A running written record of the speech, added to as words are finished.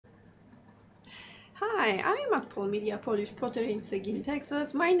Hi, I'm at Pol Media Polish Pottery in Seguin,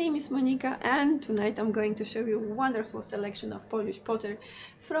 Texas. My name is Monika, and tonight I'm going to show you a wonderful selection of Polish pottery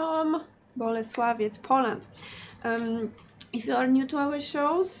from Bolesławiec, Poland. If you are new to our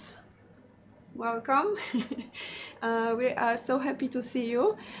shows, welcome. We are so happy to see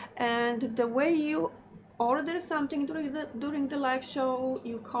you, and the way you order something during the live show,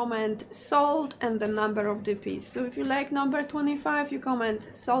 you comment sold and the number of the piece. So if you like number 25, you comment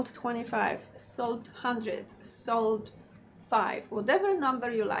sold 25, sold 100, sold 5, whatever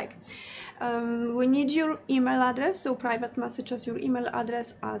number you like. We need your email address, so private messages your email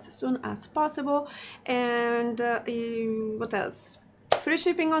address as soon as possible. And what else? Free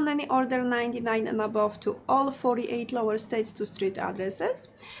shipping on any order 99 and above to all 48 lower states to street addresses.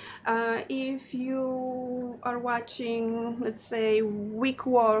 If you are watching, let's say, week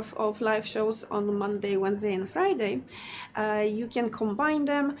worth of live shows on Monday, Wednesday and Friday, you can combine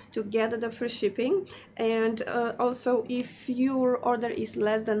them to get the free shipping. And also, if your order is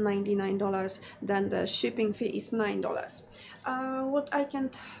less than $99, then the shipping fee is $9. What I can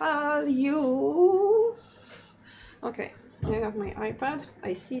tell you, okay, I have my iPad,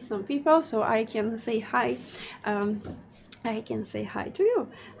 I see some people, so I can say hi. I can say hi to you.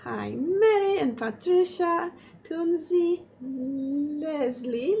 Hi, Mary and Patricia, Tunzi,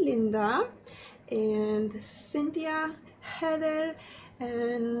 Leslie, Linda, and Cynthia, Heather,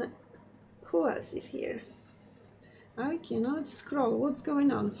 and who else is here? I cannot scroll. What's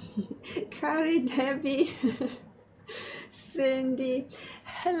going on? Carrie, Debbie, Cindy,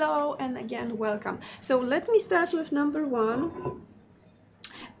 hello, and again, welcome. So let me start with number 1.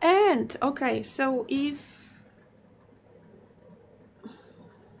 And okay, so if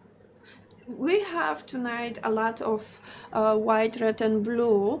we have tonight a lot of white, red and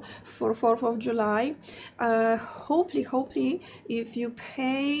blue for 4th of July. Hopefully, if you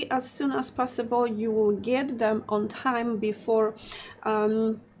pay as soon as possible, you will get them on time before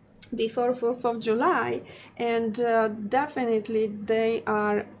 4th of July. And definitely they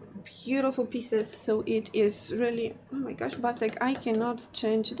are beautiful pieces, so it is really, oh my gosh, but like I cannot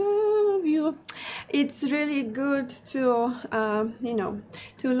change the view. It's really good to you know,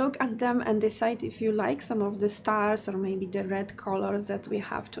 to look at them and decide if you like some of the stars or maybe the red colors that we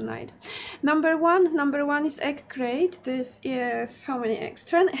have tonight. Number one is egg crate. This is how many eggs?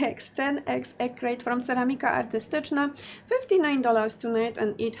 10 eggs, 10 eggs egg crate from Ceramika Artystyczna, $59 tonight,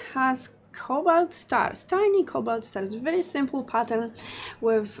 and it has cobalt stars, tiny cobalt stars, very simple pattern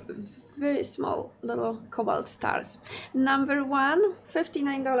with very small little cobalt stars. Number 1,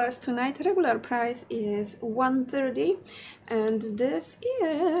 $59 tonight. Regular price is $130, and this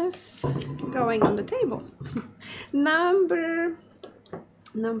is going on the table. Number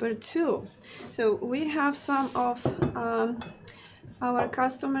 2, so we have some of our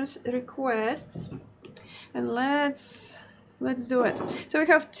customers' requests, and let's do it. So we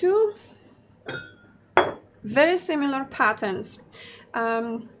have 2 very similar patterns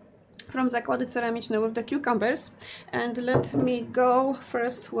from Zakłady Ceramiczne with the cucumbers, and let me go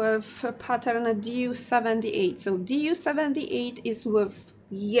first with pattern DU78. So DU78 is with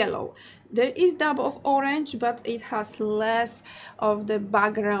yellow. There is dab of orange, but it has less of the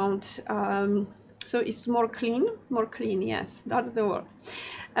background, so it's more clean, yes, that's the word.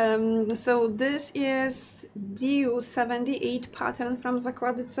 So this is DU78 pattern from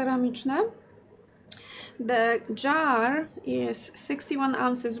Zakłady Ceramiczne. The jar is 61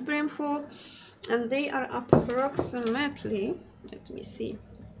 ounces brimful, and they are approximately, let me see,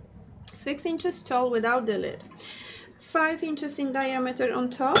 6 inches tall without the lid, 5 inches in diameter on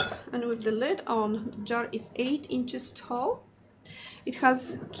top, and with the lid on, the jar is 8 inches tall. It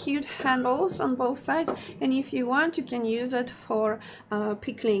has cute handles on both sides, and if you want, you can use it for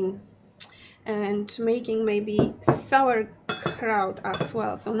pickling and making maybe sauerkraut as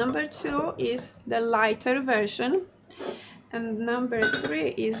well. So number 2 is the lighter version, and number 3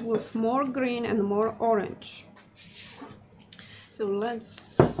 is with more green and more orange. So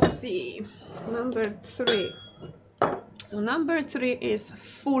let's see, number 3. So number 3 is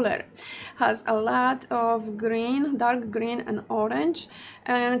fuller, has a lot of green, dark green and orange,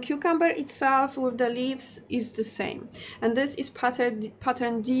 and cucumber itself with the leaves is the same. And this is pattern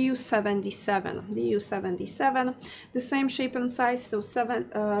DU77, the same shape and size, so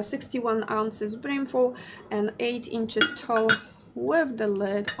 61 ounces brimful and 8 inches tall with the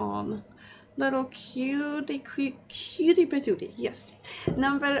lid on. Little cutie patootie, yes.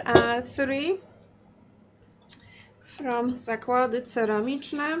 Number 3 from Zakłady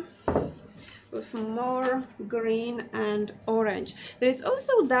Ceramiczne with more green and orange. There is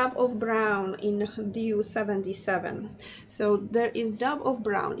also dab of brown in DU77, so there is dab of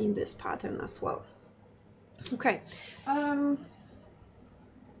brown in this pattern as well. Okay,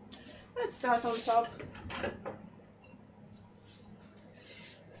 let's start on top.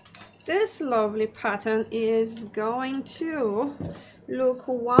 This lovely pattern is going to look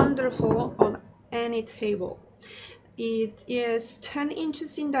wonderful on any table. It is 10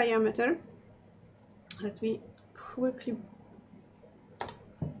 inches in diameter. Let me quickly,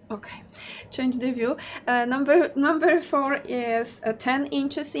 okay, change the view. Number 4 is 10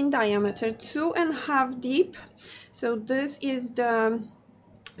 inches in diameter, 2.5 deep. So this is the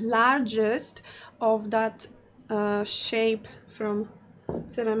largest of that shape from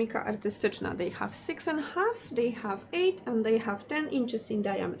Ceramika Artystyczna. They have 6.5, they have 8, and they have 10 inches in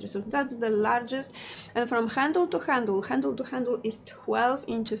diameter. So that's the largest. And from handle to handle is 12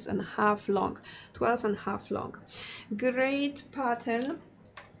 inches and half long. 12.5 long. Great pattern.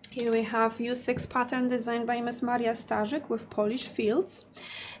 Here we have U6 pattern designed by Miss Maria Starzyk with Polish fields.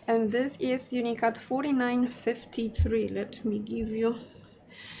 And this is Unicat 4953. Let me give you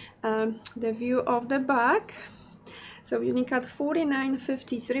the view of the back. So Unicat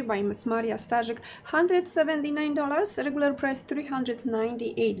 4953 by Miss Maria Starzyk, $179, regular price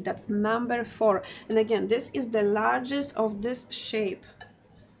 $398. That's number 4. And again, this is the largest of this shape.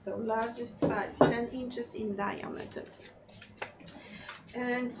 So largest size, 10 inches in diameter.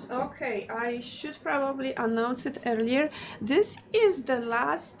 And okay, I should probably announce it earlier. This is the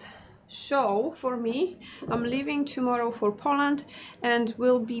last show for me. I'm leaving tomorrow for Poland and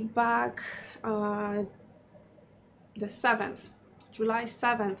will be back the 7th, July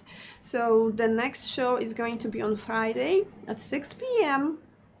 7th. So the next show is going to be on Friday at 6 p.m.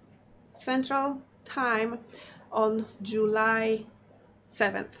 Central Time on July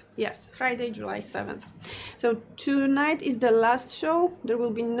 7th. Yes, Friday, July 7th. So tonight is the last show. There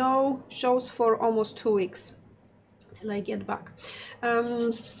will be no shows for almost 2 weeks till I get back.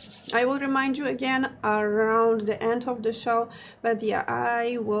 I will remind you again around the end of the show, but yeah,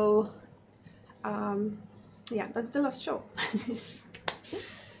 I will yeah, that's the last show.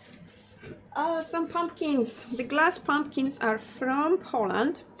 Some pumpkins. The glass pumpkins are from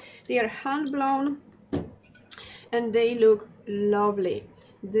Poland. They are hand blown and they look lovely.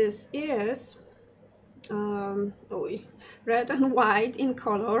 This is red and white in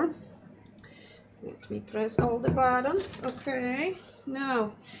color. Let me press all the buttons. Okay,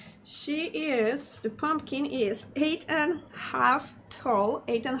 now the pumpkin is 8.5 tall,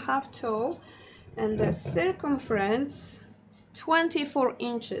 8.5 tall, and the circumference 24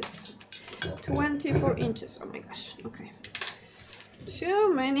 inches. 24 inches. Oh my gosh. Okay,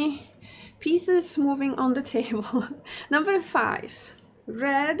 too many pieces moving on the table. Number 5,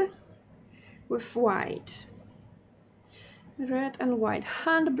 red with white. Red and white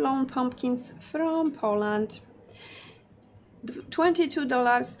hand blown pumpkins from Poland.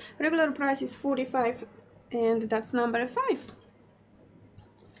 $22. Regular price is $45, and that's number 5.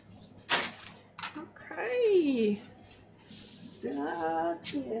 Okay,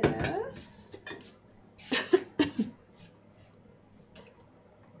 that is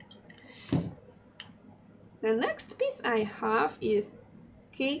the next piece I have is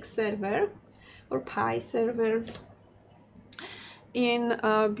cake server or pie server in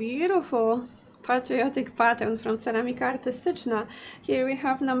a beautiful patriotic pattern from Ceramika Artystyczna. Here we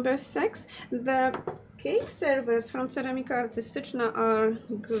have number 6. The cake servers from Ceramika Artystyczna are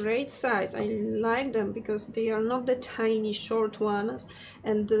great size. I like them because they are not the tiny short ones,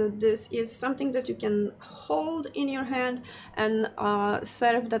 and this is something that you can hold in your hand and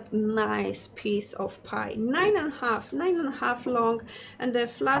serve that nice piece of pie. 9.5 long, and the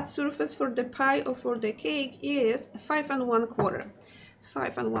flat surface for the pie or for the cake is 5.25.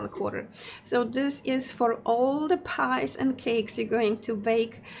 5.25. So this is for all the pies and cakes you're going to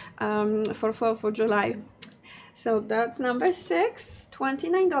bake for 4th of July. So that's number 6,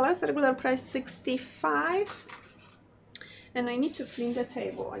 $29, regular price $65. And I need to clean the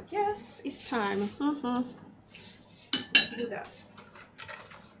table. I guess it's time. Let's do that.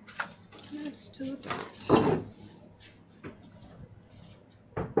 Let's do that.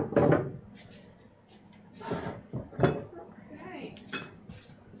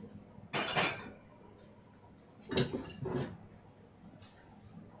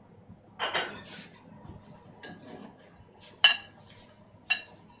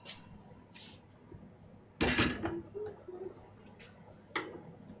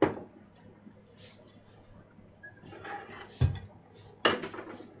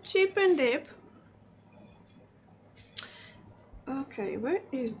 Chip and dip. Okay, where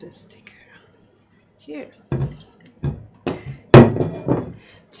is the sticker? Here.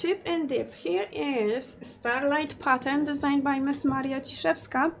 chip and dip. Here is Starlight pattern designed by Miss Maria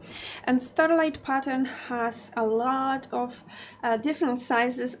Ciszewska, and Starlight pattern has a lot of different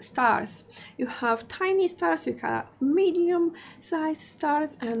sizes stars. You have tiny stars, you have medium size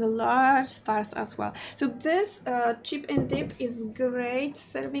stars, and large stars as well. So this chip and dip is great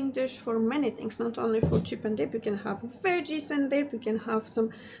serving dish for many things, not only for chip and dip. You can have veggies and dip, you can have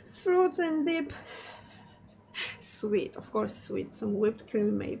some fruits and dip, sweet, of course sweet, some whipped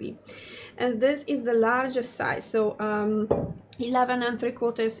cream maybe. And this is the largest size, so 11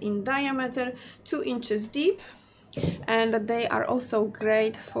 3/4 in diameter, 2 inches deep, and they are also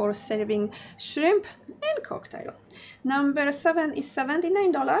great for serving shrimp and cocktail. Number 7 is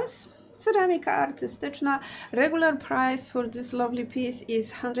 $79. Ceramika artystyczna. Regular price for this lovely piece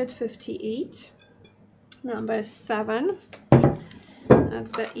is $158. Number 7,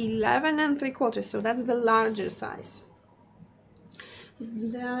 that's the 11 3/4, so that's the larger size.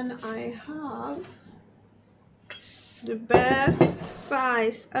 Then I have the best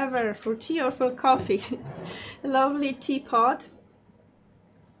size ever for tea or for coffee. Lovely teapot.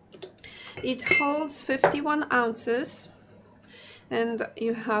 It holds 51 ounces. And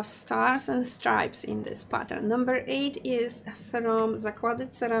you have stars and stripes in this pattern. Number 8 is from Zakłady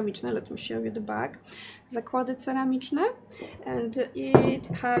Ceramiczne. Let me show you the back. Zakłady Ceramiczne, and it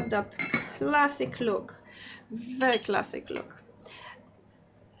has that classic look, very classic look.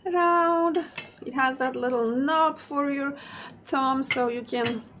 Round, it has that little knob for your thumb, so you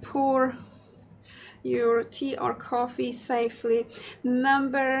can pour your tea or coffee safely.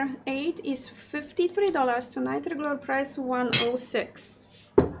 Number 8 is $53 tonight, regular price $106.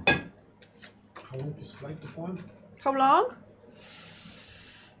 How long is flight to find? How long?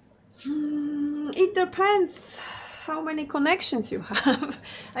 It depends how many connections you have.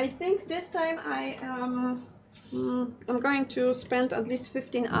 I think this time I'm going to spend at least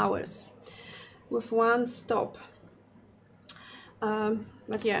 15 hours with one stop.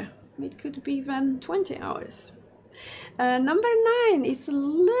 But yeah, it could be even 20 hours. Number 9 is a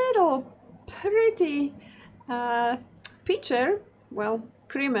little pretty pitcher, well,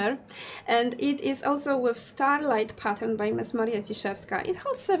 creamer, and it is also with Starlight pattern by Miss Maria Ciszewska. It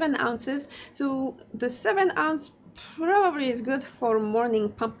holds 7 ounces, so the 7 ounce probably is good for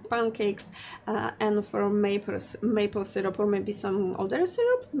morning pancakes and for maple syrup, or maybe some other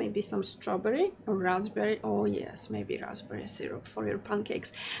syrup, maybe some strawberry or raspberry. Oh yes, maybe raspberry syrup for your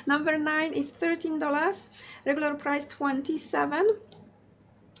pancakes. Number 9 is $13, regular price $27,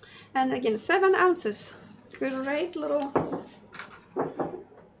 and again 7 ounces. Great little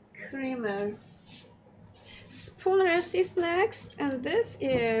creamer. Spoon rest is next, and this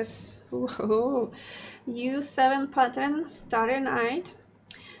is U7 pattern Starry Night,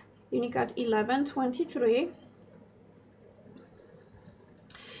 Unicat 1123,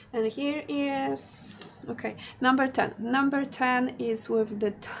 and here is number 10. Number 10 is with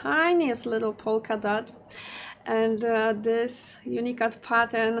the tiniest little polka dot, and this Unicat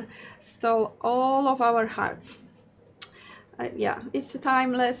pattern stole all of our hearts. Yeah, it's a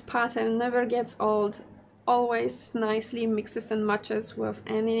timeless pattern, never gets old, always nicely mixes and matches with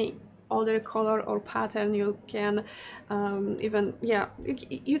any other color or pattern. You can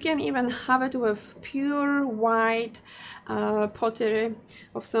you can even have it with pure white pottery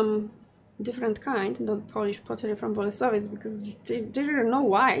of some different kind, not Polish pottery from Bolesławiec, because there are no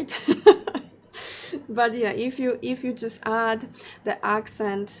white. But yeah, if you just add the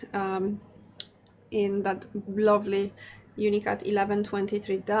accent in that lovely Unicat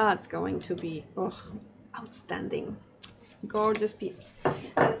 1123, that's going to be outstanding, gorgeous piece.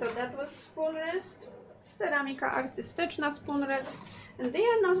 So that was spoon rest, ceramika artystyczna spoon rest, and they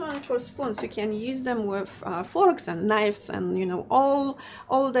are not only for spoons. You can use them with forks and knives, and you know, all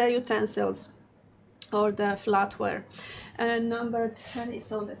the utensils or the flatware. And number 10 is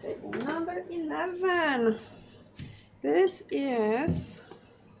on the table. Number 11, this is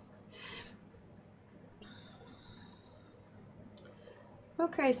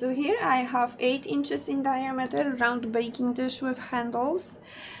okay, so here I have 8 inches in diameter round baking dish with handles.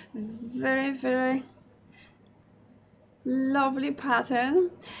 Very, very lovely pattern.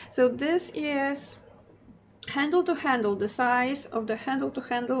 So this is handle to handle. The size of the handle to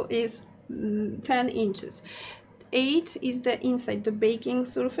handle is 10 inches. 8 is the inside, the baking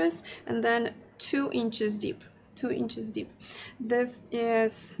surface, and then 2 inches deep. 2 inches deep. This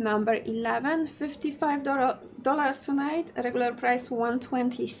is number 11, $55 tonight, regular price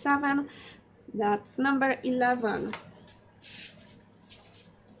 $127. That's number 11.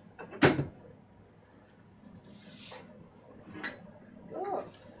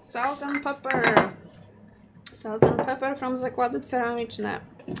 Salt and pepper. Salt and pepper from Zakłady Ceramiczne.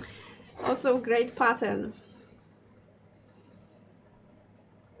 Also great pattern.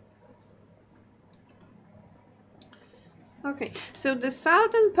 Okay, so the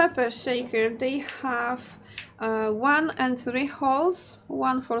salt and pepper shaker, they have 1 and 3 holes,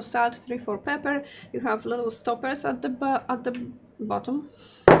 1 for salt, 3 for pepper. You have little stoppers at the bottom,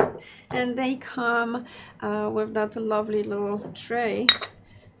 and they come with that lovely little tray,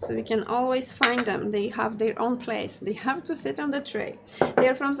 so you can always find them. They have their own place. They have to sit on the tray. They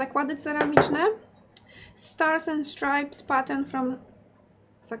are from Zakłady Ceramiczne. Stars and stripes pattern from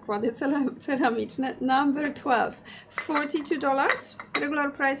Zakłady Ceramiczne, number 12, $42. Regular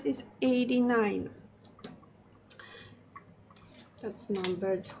price is $89. That's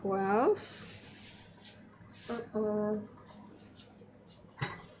number 12.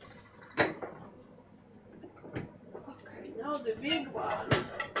 Okay, now the big one.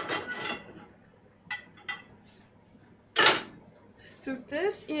 So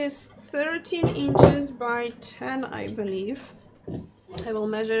this is 13 inches by 10, I believe. I will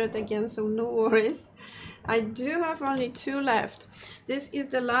measure it again, so no worries. I do have only 2 left. This is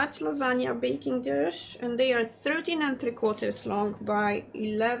the large lasagna baking dish, and they are 13 and 3/4 long by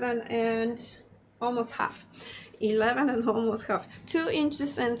 11 and almost half. 11 and almost half. 2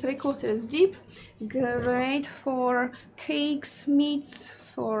 inches and 3/4 deep. Great for cakes, meats,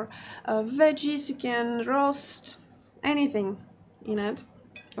 for veggies. You can roast anything in it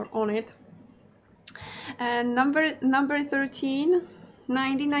or on it. And number 13,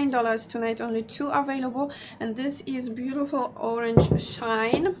 $99 tonight, only 2 available, and this is beautiful orange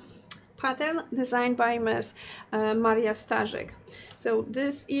shine pattern designed by Miss Maria Stajek. So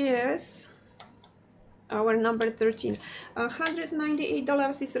this is our number 13.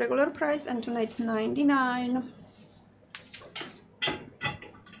 $198 is regular price, and tonight $99.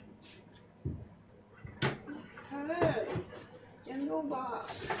 Okay, candle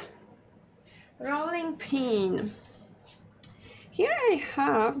box. Rolling pin. Here I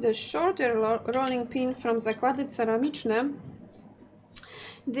have the shorter rolling pin from Zakłady Ceramiczne.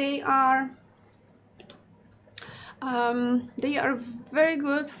 They are very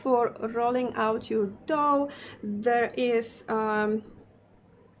good for rolling out your dough. There is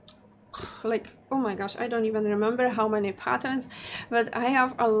like, oh my gosh, I don't even remember how many patterns, but I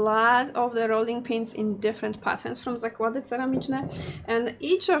have a lot of the rolling pins in different patterns from Zakłady Ceramiczne, and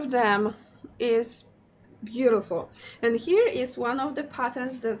each of them is beautiful. And here is one of the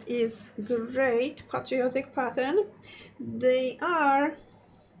patterns that is great, patriotic pattern. They are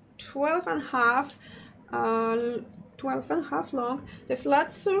 12 and a half long. The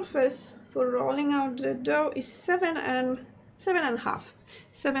flat surface for rolling out the dough is 7 and a half.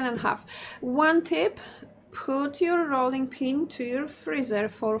 One tip: put your rolling pin to your freezer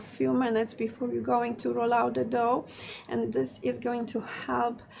for a few minutes before you're going to roll out the dough, and this is going to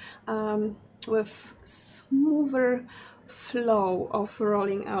help with smoother flow of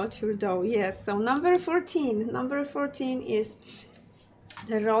rolling out your dough. Yes, so number 14 is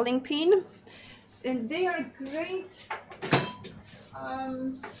the rolling pin, and they are great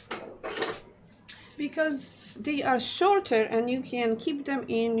because they are shorter and you can keep them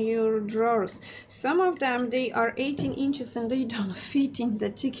in your drawers. Some of them, they are 18 inches and they don't fit in the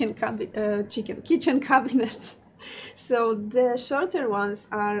kitchen cabinets. So the shorter ones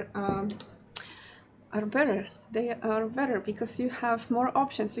are better. They are better because you have more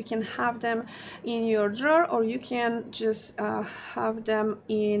options. You can have them in your drawer, or you can just have them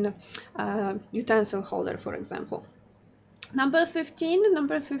in a utensil holder, for example. Number 15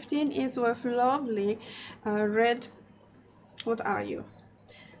 is with lovely red, what are you?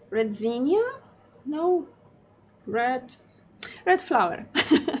 Red zinnia? No, red flower.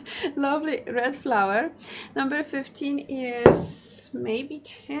 Lovely red flower. Number 15 is maybe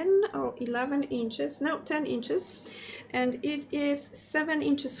 10 or 11 inches, no, 10 inches, and it is 7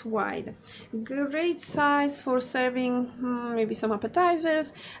 inches wide. Great size for serving maybe some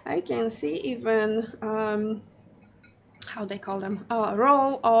appetizers. I can see even how they call them, a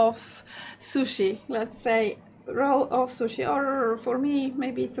roll of sushi, let's say roll of sushi, or for me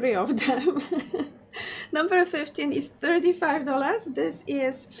maybe 3 of them. Number 15 is $35. This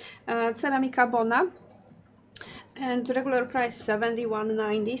is Ceramica Bona, and regular price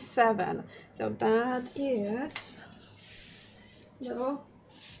 $71.97. So that is the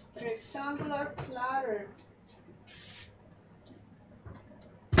rectangular platter.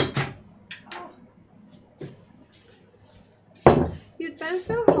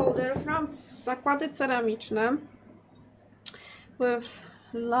 Utensil holder from Zakłady Ceramiczne with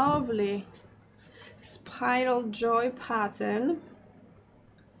lovely spiral joy pattern.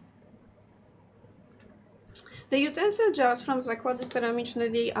 The utensil jars from Zakłady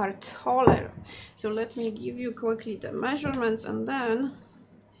Ceramiczne, they are taller. So let me give you quickly the measurements and then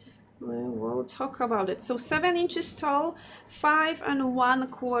we will talk about it. So 7 inches tall, 5 and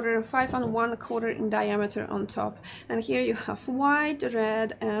 1/4 in diameter on top. And here you have white,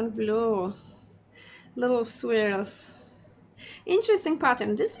 red and blue. Little swirls. Interesting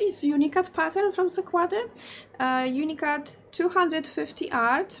pattern. This is Unicat pattern from Zakłady. Unicat 250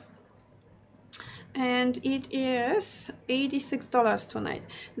 art. And it is $86 tonight.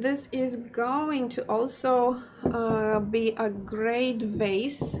 This is going to also be a great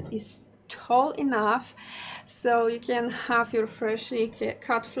vase. It's tall enough so you can have your freshly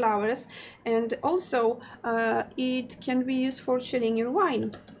cut flowers, and also it can be used for chilling your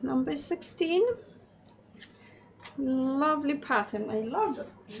wine. Number 16. Lovely pattern. I love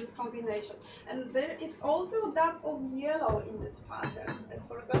this combination. And there is also a dab of yellow in this pattern. I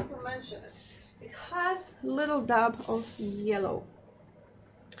forgot to mention it. It has a little dab of yellow.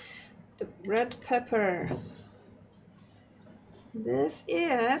 The red pepper. This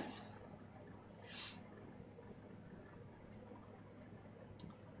is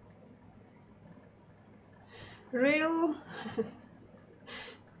real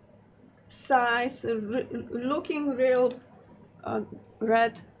size, looking real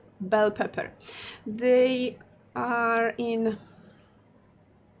red bell pepper. They are in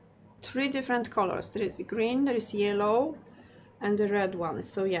 3 different colors. There is green, there is yellow, and the red one.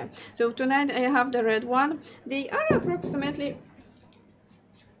 So yeah, so tonight I have the red one. They are approximately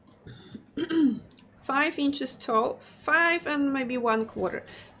 5 inches tall, 5 and maybe 1/4,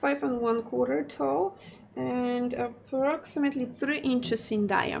 5 and 1/4 tall, and approximately 3 inches in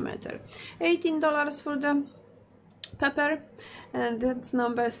diameter. $18 for the pepper, and that's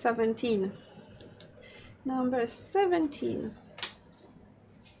number 17. Number 17.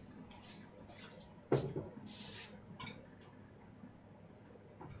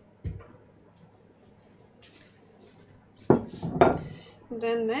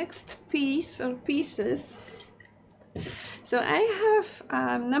 The next piece or pieces. So I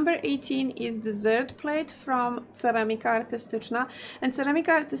have number 18 is dessert plate from Ceramika Artystyczna, and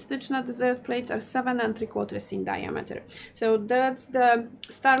Ceramika Artystyczna dessert plates are 7 3/4 in diameter. So that's the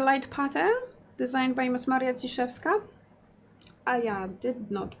starlight pattern designed by Ms. Maria Ciszewska. I did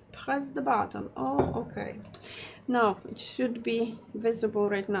not press the button. Oh, okay. No, it should be visible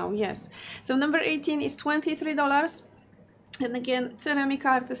right now. Yes. So number 18 is $23. And again, Ceramika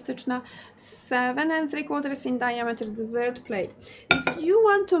Artystyczna, 7 3/4 in diameter dessert plate. If you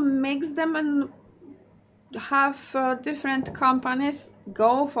want to mix them and have different companies,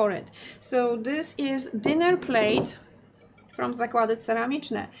 go for it. So this is dinner plate from Zakłady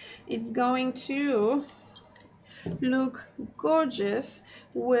Ceramiczne. It's going to look gorgeous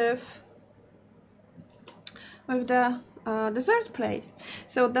with the dessert plate.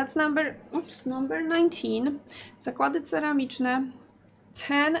 So that's number 19. Zakłady Ceramiczne,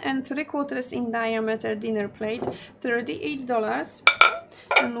 10 3/4 in diameter dinner plate, $38.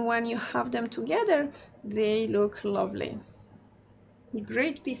 And when you have them together, they look lovely.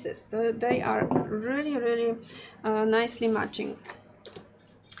 Great pieces. They are really nicely matching.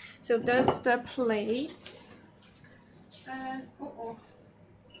 So that's the plates.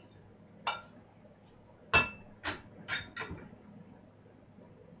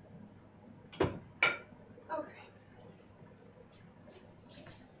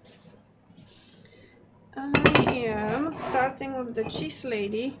 And I am starting with the cheese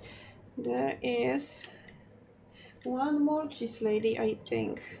lady. There is one more cheese lady, I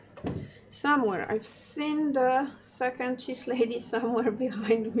think, somewhere. I've seen the second cheese lady somewhere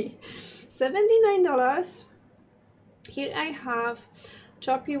behind me. $79. Here I have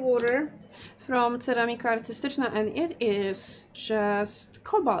choppy water from Ceramika Artystyczna, and it is just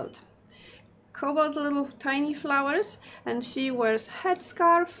cobalt. Cobalt little tiny flowers, and she wears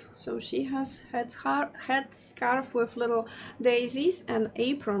headscarf, so she has headscarf with little daisies and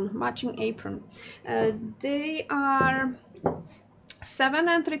apron, matching apron. They are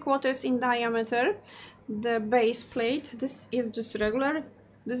 7 3/4 in diameter. The base plate, this is just regular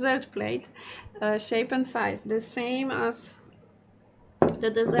dessert plate, shape and size, the same as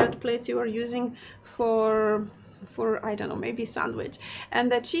the dessert plates you are using for I don't know, maybe sandwich.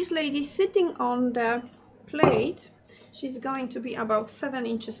 And the cheese lady sitting on the plate, she's going to be about 7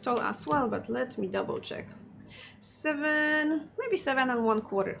 inches tall as well, but let me double check. 7, maybe 7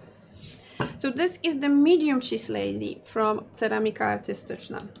 1/4. So this is the medium cheese lady from Ceramika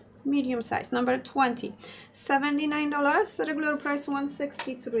Artystyczna. Medium size, number 20. $79, regular price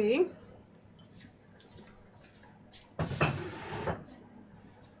 $163.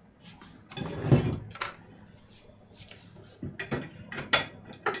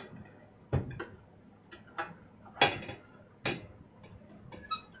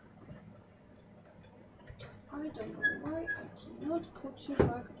 I don't know why I cannot put you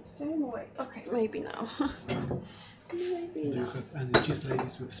back the same way. Okay, maybe now. Maybe Do you now. have any cheese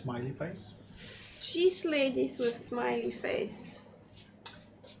ladies with smiley face? Cheese ladies with smiley face.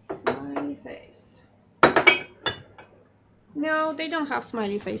 Smiley face. No, they don't have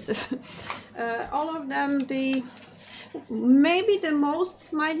smiley faces. All of them, maybe the most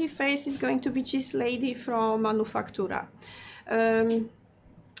smiley face is going to be cheese lady from Manufaktura.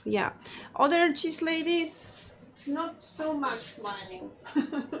 Yeah, other cheese ladies, not so much smiling.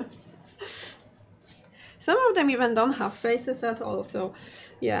 Some of them even don't have faces at all, so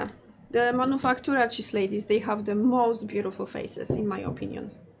yeah. The Manufaktura cheese ladies, they have the most beautiful faces, in my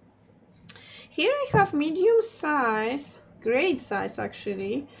opinion. Here I have medium size, great size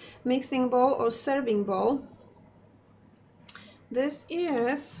actually, mixing bowl or serving bowl. This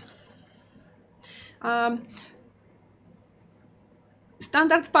is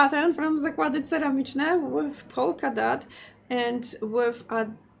standard pattern from Zakłady Ceramiczne with polka dot and with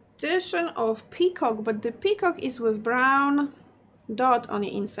addition of peacock, but the peacock is with brown dot on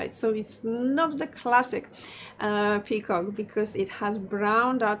the inside, so it's not the classic peacock because it has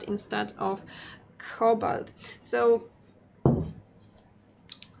brown dot instead of cobalt. So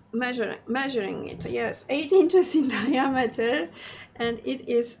measuring it, yes, 8 inches in diameter, and it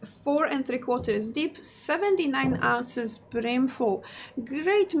is 4 3/4 deep, 79 ounces brim full.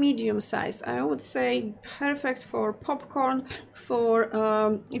 Great medium size, I would say, perfect for popcorn, for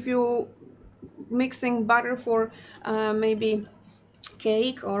if you mixing butter for maybe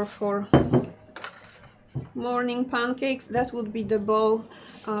cake or for morning pancakes. That would be the bowl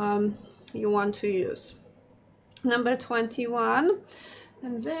you want to use. Number 21,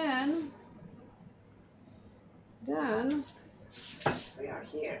 and then we are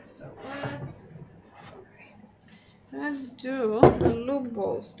here, so let's do the loop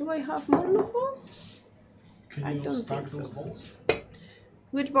balls. Do I have more loop balls? Can you stack those balls?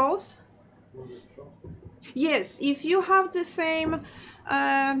 Which balls? Yes, if you have the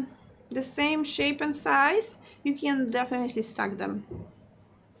same shape and size, you can definitely stack them.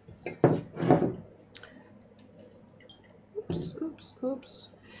 Oops.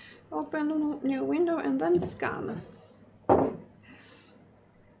 Open a new window and then scan.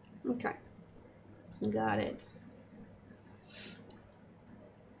 Okay, got it.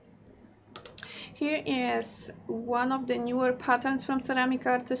 Here is one of the newer patterns from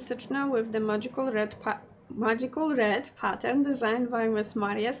Ceramika Artystyczna with the magical red pattern designed by Miss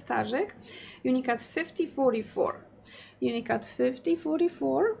Maria Starzyk, Unicat 5044. Unicat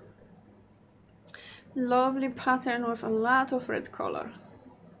 5044. Lovely pattern with a lot of red color.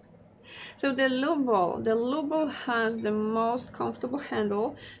 So the loop ball has the most comfortable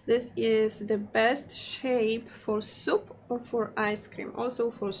handle. This is the best shape for soup or for ice cream, also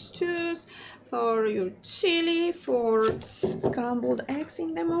for stews, for your chili, for scrambled eggs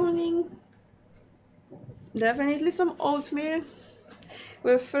in the morning. Definitely some oatmeal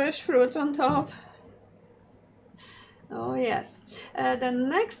with fresh fruit on top. Oh yes. The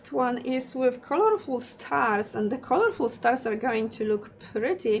next one is with colorful stars, and the colorful stars are going to look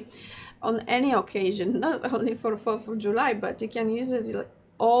pretty on any occasion, not only for 4th of July, but you can use it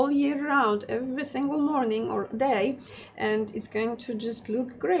all year round, every single morning or day, and it's going to just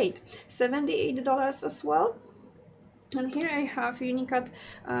look great. $78 as well. And here I have Unicat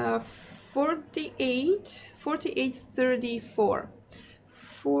 4834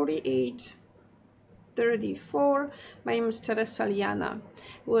 by Mr. Saliana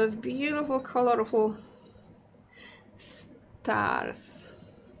with beautiful colorful stars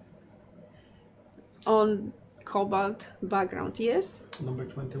on cobalt background. Yes. Number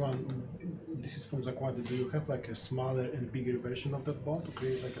 21. This is from Zakłady. Do you have like a smaller and bigger version of that ball to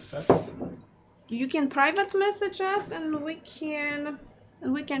create like a set? You can private message us and we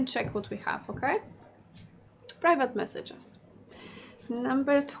can check what we have. Okay. Private messages.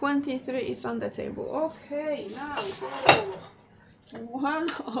 Number 23 is on the table. Okay, now one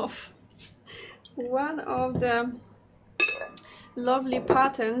of the lovely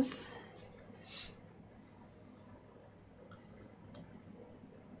patterns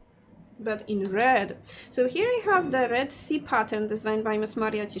but in red. So here I have the Red Sea pattern designed by Miss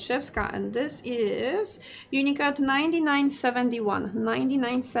Maria Ciszewska, and this is Unicat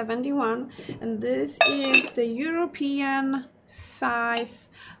 9971, and this is the European size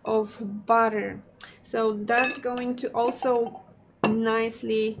of butter. So that's going to also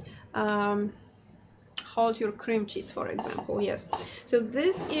nicely hold your cream cheese, for example. Yes. So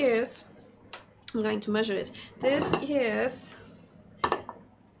this is, I'm going to measure it. This is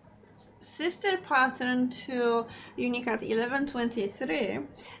sister pattern to Unicat 1123,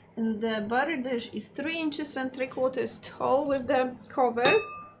 and the butter dish is 3 inches and 3/4 tall with the cover.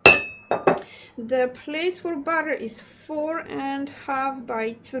 The place for butter is 4.5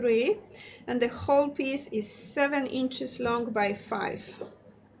 by 3, and the whole piece is 7 inches long by 5.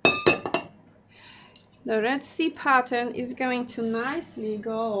 The Red Sea pattern is going to nicely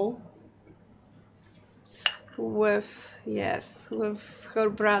go with, yes, with her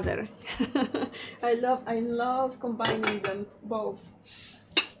brother. I love combining them both.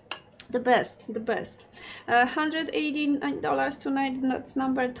 The best. $189 tonight. That's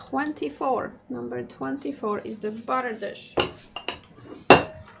number 24. Number 24 is the butter dish.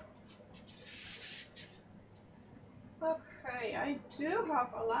 Okay, I do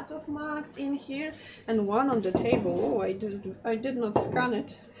have a lot of mugs in here and one on the table. Oh, I did not scan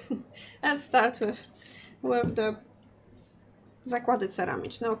it. Let's start with the zakłady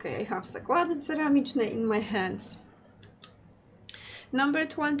ceramiczne. Okay, I have zakłady ceramiczne in my hands. Number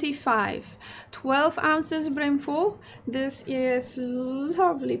 25, 12 ounces brimful. This is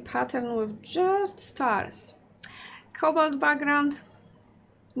lovely pattern with just stars. Cobalt background,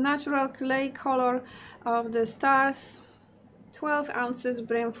 natural clay color of the stars. 12 ounces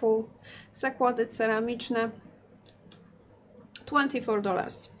brimful, zakłady ceramiczne,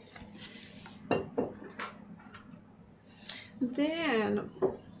 $24. Then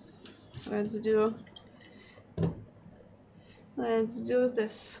let's do the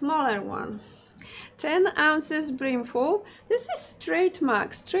smaller one. 10 ounces brimful. This is straight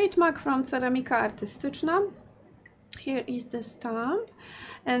mug from Ceramika Artystyczna. Here is the stamp,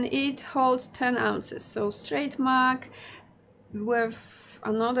 and it holds 10 ounces. So straight mug with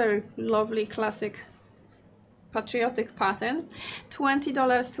another lovely classic patriotic pattern.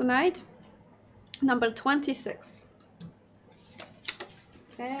 $20 tonight. Number 26.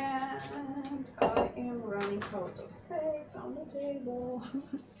 And I am running out of space on the table.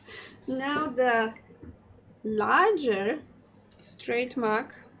 Now the larger straight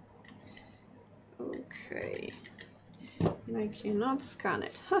mug. Okay, and I cannot scan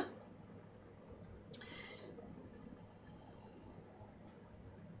it. Huh.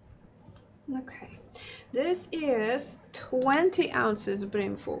 Okay, this is 20 ounces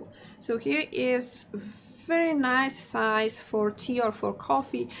brimful. So here is very nice size for tea or for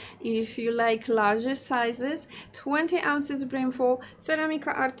coffee if you like larger sizes. 20 ounces brimful,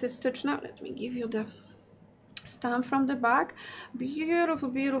 Ceramika Artystyczna. Let me give you the stamp from the back.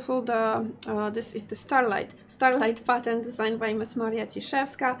 Beautiful. This is the starlight pattern designed by Miss Maria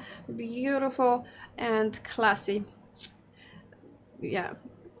Ciszewska. Beautiful and classy. Yeah,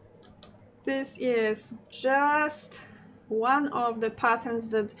 this is just one of the patterns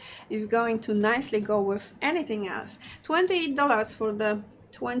that is going to nicely go with anything else. $28 for the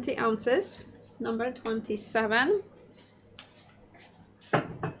 20 ounces. Number 27.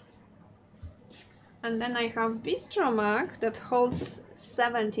 And then I have Bistro mug that holds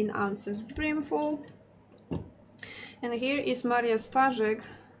 17 ounces brimful. And here is Maria Starzyk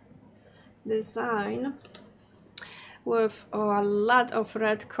design with a lot of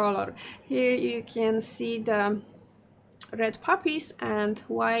red color. Here you can see the red poppies and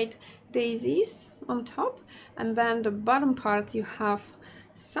white daisies on top, and then the bottom part you have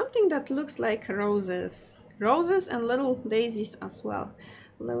something that looks like roses and little daisies as well.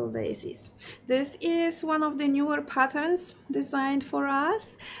 Little daisies. This is one of the newer patterns designed for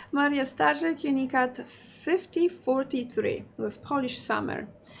us. Maria Starzyk Unicat 5043 with Polish Summer.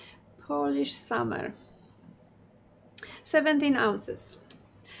 17 ounces.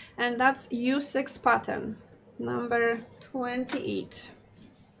 And that's U6 pattern. Number 28.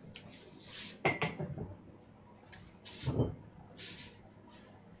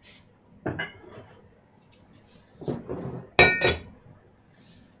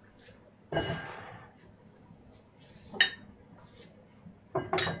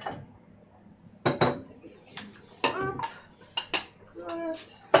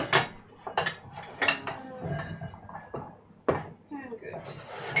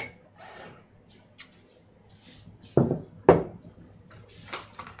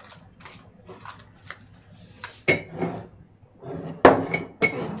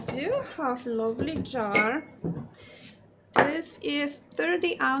 Have lovely jar. This is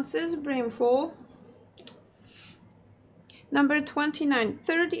 30 ounces brimful. Number 29,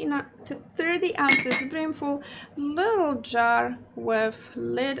 30 ounces brimful, little jar with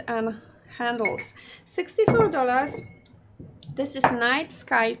lid and handles. $64. This is Night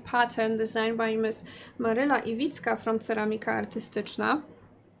Sky pattern designed by Miss Maryla Iwicka from Ceramika Artystyczna.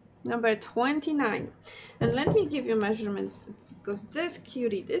 Number 29. And let me give you measurements, because this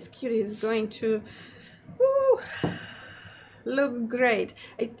cutie is going to look great.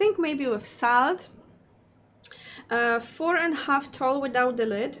 I think maybe with salt. 4.5 tall without the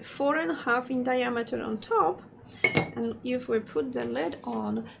lid, 4.5 in diameter on top, and if we put the lid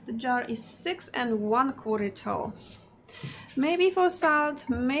on, the jar is 6.25 tall. Maybe for salt,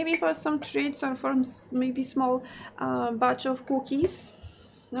 maybe for some treats, or for maybe small batch of cookies.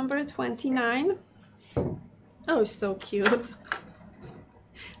 Number 29. Oh, so cute.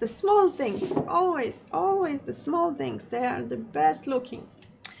 The small things, always the small things, they are the best looking,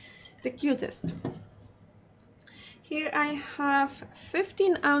 the cutest. Here I have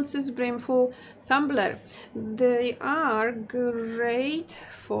 15 ounces brimful tumbler. They are great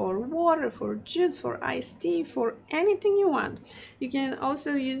for water, for juice, for iced tea, for anything you want. You can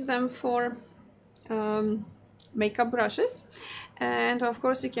also use them for makeup brushes, and of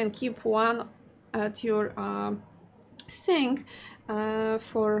course you can keep one at your sink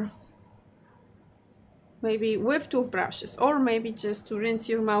for maybe with toothbrushes, or maybe just to rinse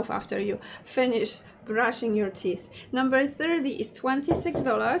your mouth after you finish brushing your teeth. Number 30 is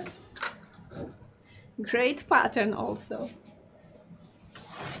 $26. Great pattern also.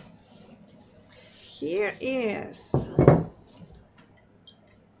 Here is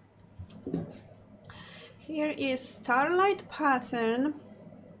Starlight pattern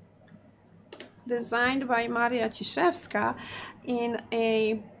designed by Maria Ciszewska in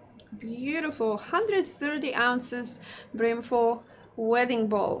a beautiful 130 ounces brimful wedding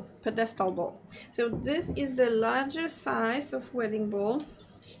bowl, pedestal bowl. So this is the larger size of wedding bowl.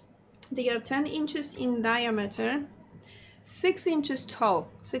 They are 10 inches in diameter, 6 inches tall,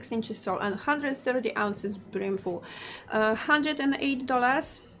 and 130 ounces brimful.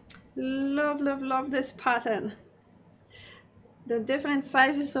 $108. Love this pattern. The different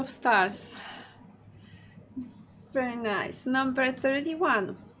sizes of stars. Very nice. Number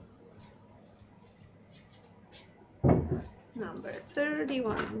 31. Number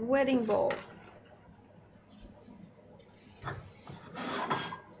 31, wedding bowl.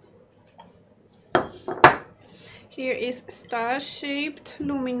 Here is star-shaped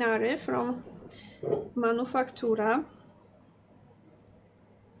luminary from Manufaktura.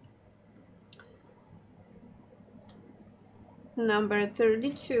 Number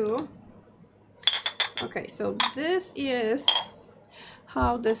 32. Okay, so this is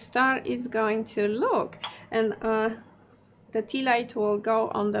how the star is going to look, and the tea light will go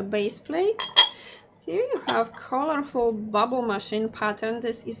on the base plate. Here you have colorful bubble machine pattern.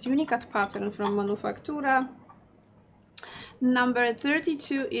 This is Unicat pattern from Manufaktura. Number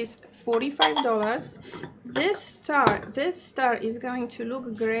 32 is $45. This star is going to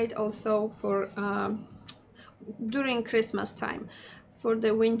look great also for during Christmas time, for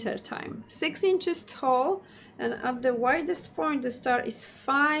the winter time. 6 inches tall, and at the widest point the star is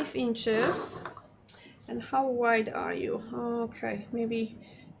 5 inches. And how wide are you? Okay, maybe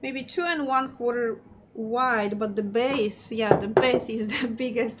 2.25 wide, but the base, yeah, the base is the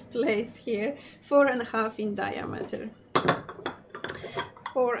biggest place here. 4.5 in diameter.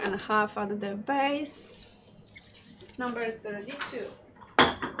 4.5 at the base. Number 32.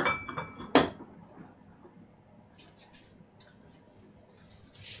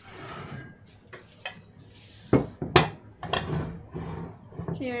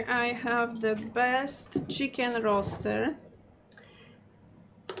 Here I have the best chicken roaster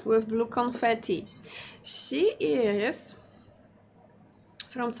with blue confetti. She is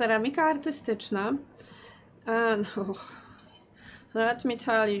from Ceramika Artystyczna, and let me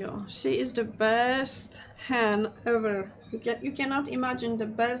tell you, she is the best hen ever. You cannot imagine the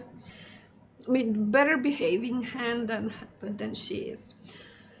best, I mean, better behaving hen than she is.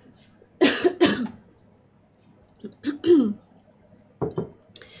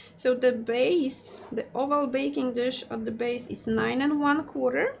 So the base, the oval baking dish at the base is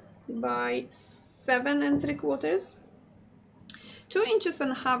 9.25 by 7.75, 2.5 inches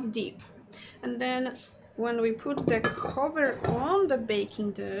deep. And then when we put the cover on the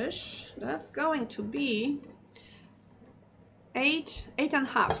baking dish, that's going to be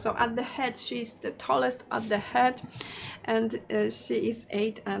 8.5. So at the head, she's the tallest at the head, and she is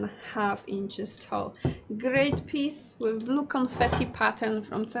 8.5 inches tall. Great piece with blue confetti pattern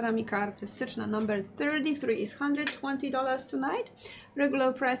from Ceramika Artystyczna. Number 33 is $120 tonight.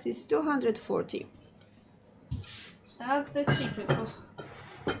 Regular price is $240. That's the chicken. Oh,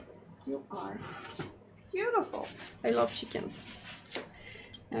 you are beautiful. I love chickens.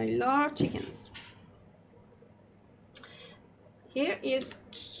 I love chickens. Here is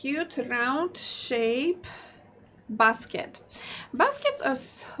cute round shape basket. Baskets are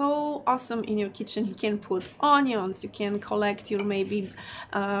so awesome in your kitchen. You can put onions, you can collect your maybe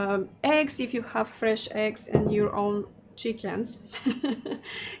eggs if you have fresh eggs and your own chickens.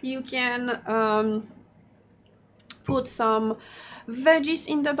 You can put some veggies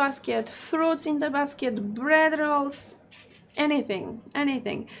in the basket, fruits in the basket, bread rolls,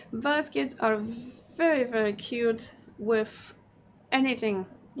 anything. Baskets are very cute with anything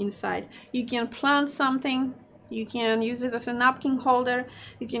inside. You can plant something, you can use it as a napkin holder,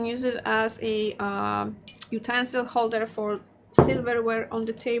 you can use it as a utensil holder for silverware on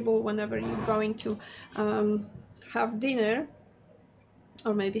the table whenever you're going to have dinner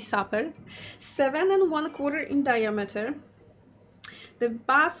or maybe supper. 7 1/4 in diameter. The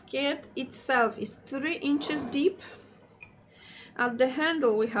basket itself is 3 inches deep. At the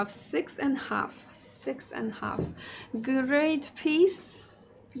handle we have 6.5. Great piece,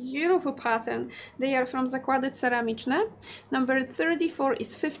 beautiful pattern. They are from Zakłady Ceramiczne. Number 34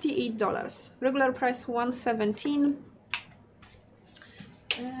 is $58. Regular price $117.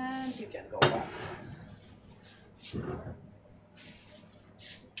 And you can go back.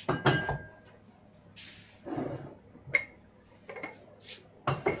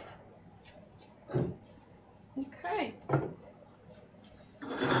 Okay.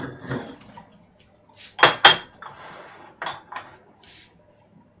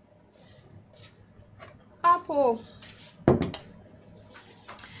 Apple.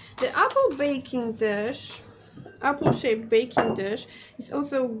 The apple baking dish, apple-shaped baking dish, is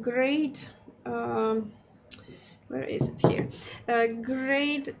also great. Where is it here? A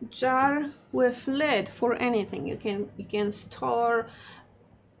great jar with lid for anything. You can store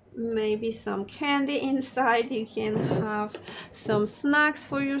maybe some candy inside. You can have some snacks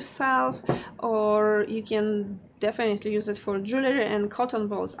for yourself, or you can definitely use it for jewelry and cotton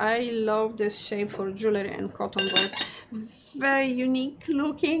balls. I love this shape for jewelry and cotton balls. Very unique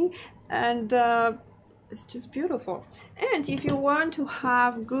looking, and it's just beautiful. And if you want to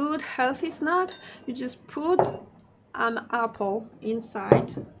have good healthy snack, you just put an apple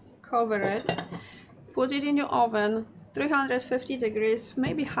inside, cover it, put it in your oven, 350 degrees,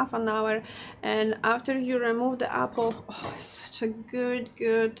 maybe half an hour, and after you remove the apple, oh, it's such a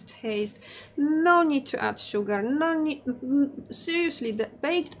good taste. No need to add sugar, no need, seriously, the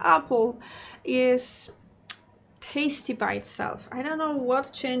baked apple is tasty by itself. I don't know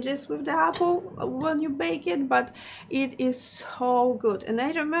what changes with the apple when you bake it, but it is so good. And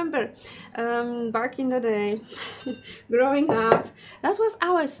I remember back in the day, growing up, that was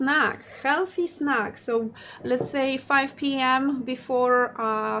our snack, healthy snack. So let's say 5 p.m. before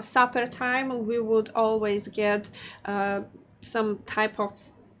supper time, we would always get some type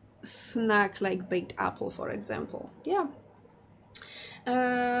of snack like baked apple, for example. Yeah.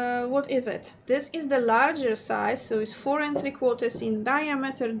 What is it? This is the larger size, so it's 4 3/4 in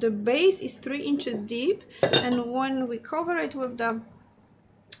diameter. The base is 3 inches deep, and when we cover it with the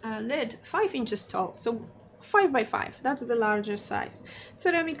lid, 5 inches tall, so 5 by 5. That's the larger size.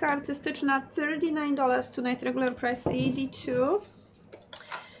 Ceramika artystyczna, $39. Tonight regular price $82.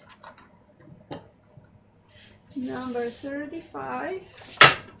 Number 35,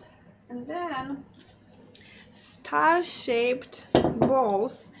 and then star-shaped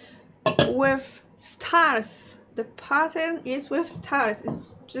balls with stars. The pattern is with stars.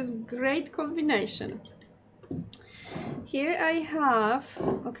 It's just great combination. Here I have,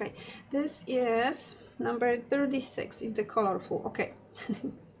 okay, this is number 36, is the colorful. Okay.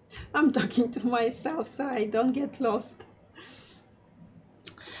 I'm talking to myself so I don't get lost.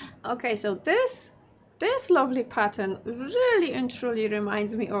 Okay, so this lovely pattern really and truly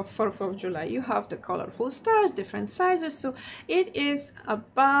reminds me of 4th of July. You have the colorful stars, different sizes, so it is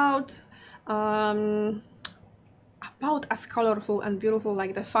about as colorful and beautiful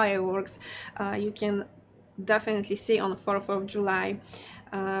like the fireworks you can definitely see on 4th of July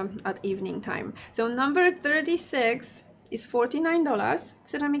at evening time. So number 36 is $49,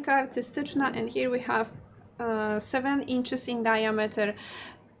 ceramika artystyczna, and here we have 7 inches in diameter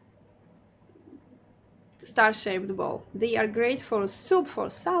star-shaped ball. They are great for soup,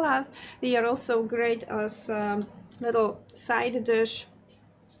 for salad. They are also great as little side dish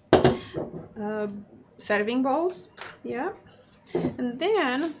serving bowls. Yeah. And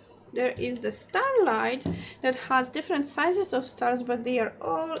then there is the starlight that has different sizes of stars, but they are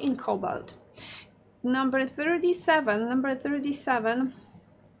all in cobalt. Number 37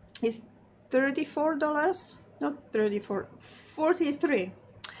 is $34, not 34, 43.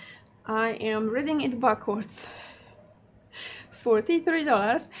 I am reading it backwards.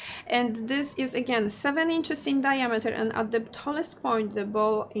 $43, and this is again 7 inches in diameter, and at the tallest point the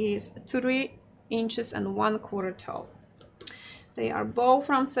ball is 3 inches and 1/4 tall. They are both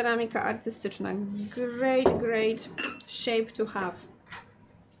from Ceramika Artystyczna. Great shape to have.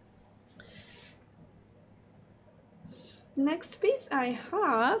 Next piece I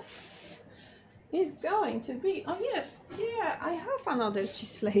have is going to be, oh yes, yeah, I have another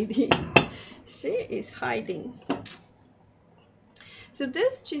cheese lady. She is hiding. So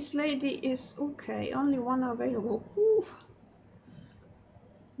this cheese lady is okay, only one available. Ooh.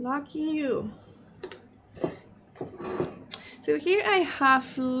 Lucky you. So here I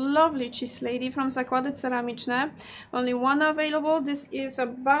have lovely cheese lady from Zakłady Ceramiczne. Only one available. This is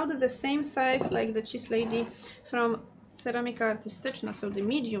about the same size like the cheese lady from Ceramika Artystyczna, so the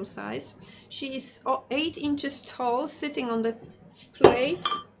medium size. She is 8 inches tall, sitting on the plate.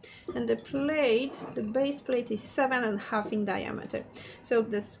 And the base plate is 7.5 in diameter. So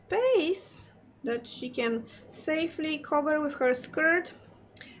the space that she can safely cover with her skirt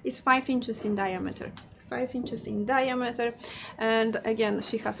is 5 inches in diameter. 5 inches in diameter. And again,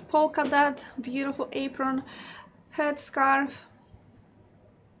 she has polka dot, beautiful apron, headscarf,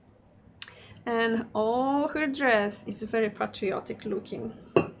 and all her dress is very patriotic looking.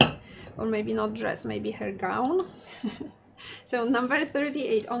 Or maybe not dress, maybe her gown. So number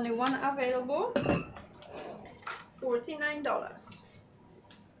 38, only one available, $49.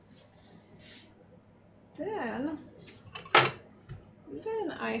 Then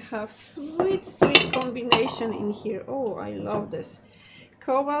I have sweet combination in here. Oh, I love this.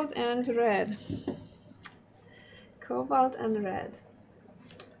 Cobalt and red. Cobalt and red.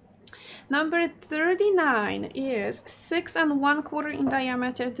 Number 39 is 6 1/4 in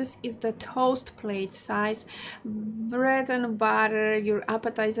diameter. This is the toast plate size. Bread and butter, your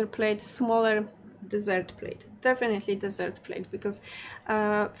appetizer plate, smaller dessert plate. Definitely dessert plate, because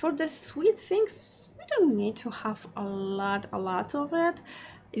for the sweet things, we don't need to have a lot of it.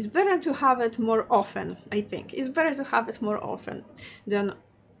 It's better to have it more often, I think. It's better to have it more often than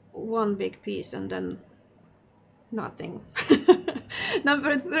one big piece and then nothing.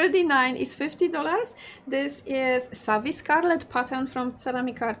 Number 39 is $50. This is Savvy Scarlet pattern from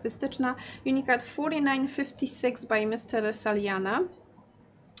Ceramika Artystyczna, Unicat 4956 by Mr. Saliana.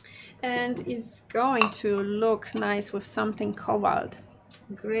 And it's going to look nice with something cobalt.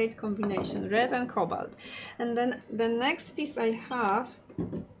 Great combination, red and cobalt. And then the next piece I have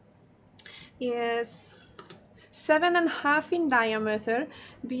is 7.5 in diameter,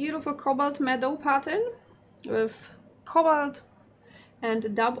 beautiful cobalt meadow pattern with cobalt and a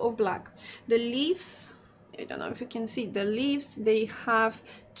dab of black. The leaves, I don't know if you can see, the leaves, they have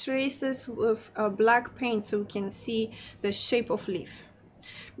traces with black paint, so you can see the shape of leaf.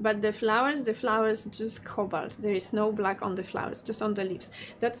 But the flowers just cobalt. There is no black on the flowers, just on the leaves.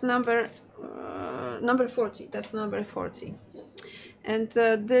 That's number 40. That's number 40. And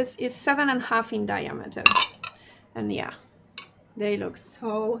this is 7.5 in diameter. And yeah, they look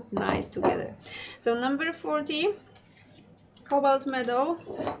so nice together. So number 40, Cobalt Meadow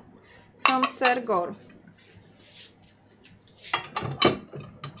from Cergor.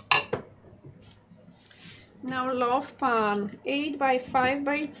 Now Love Pan, 8 by 5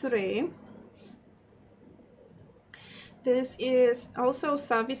 by 3. This is also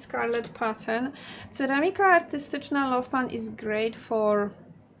Savvy Scarlet pattern. Ceramika Artystyczna Love Pan is great for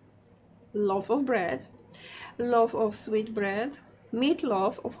loaf of bread, loaf of sweet bread,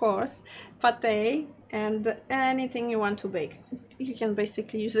 meatloaf, of course, pate, and anything you want to bake. You can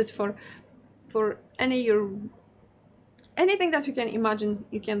basically use it for anything that you can imagine.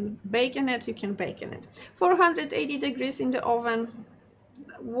 You can bake in it, you can bake in it. 480 degrees in the oven.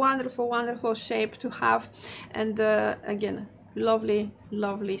 Wonderful shape to have. And again, lovely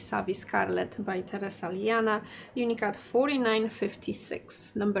Savvy Scarlet by Teresa Liana, Unicat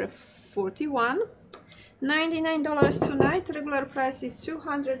 4956. Number 41, $99 tonight. Regular price is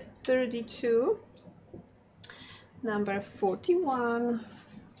 $232. Number 41.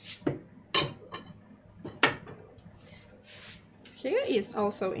 Here is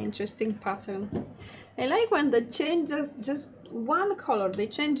also interesting pattern. I like when they change just one color, they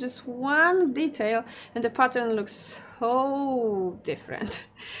change just one detail and the pattern looks so different.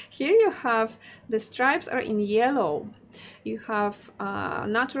 Here you have the stripes are in yellow. You have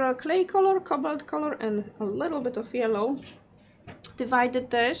natural clay color, cobalt color, and a little bit of yellow. Divided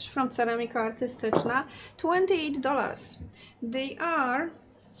dish from Ceramika Artystyczna, $28. They are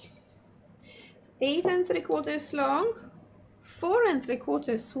 8 3/4 long, 4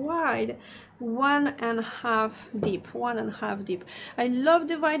 3/4 wide, 1.5 deep, 1.5 deep. I love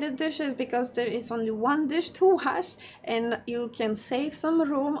divided dishes because there is only one dish to wash and you can save some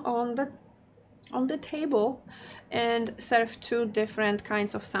room on the on the table and serve two different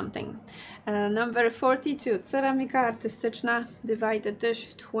kinds of something. Number 42, ceramika artystyczna, divided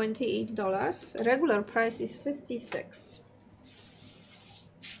dish, $28. Regular price is $56.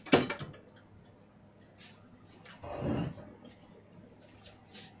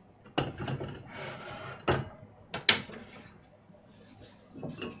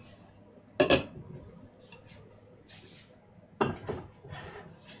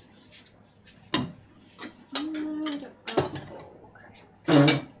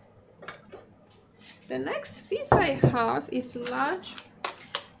 The next piece I have is large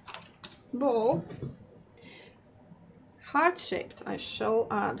bowl, heart-shaped, I shall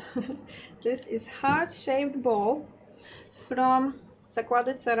add. This is heart-shaped bowl from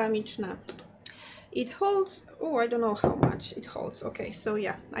zakłady ceramiczne. It holds, oh, I don't know how much it holds. Okay, so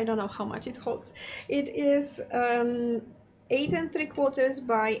yeah, I don't know how much it holds. It is 8 3/4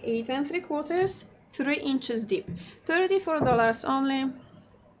 by 8 3/4, 3 inches deep. $34 only.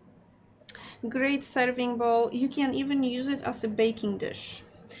 Great serving bowl. You can even use it as a baking dish.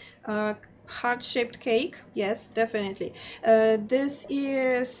 Heart-shaped cake, yes, definitely. This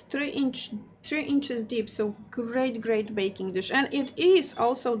is 3 inches deep, so great baking dish, and it is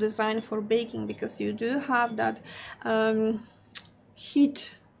also designed for baking because you do have that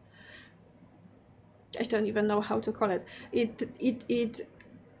heat. I don't even know how to call it. It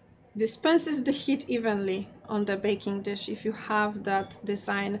dispenses the heat evenly on the baking dish if you have that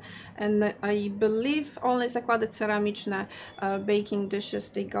design, and I believe only zakłady ceramiczne baking dishes,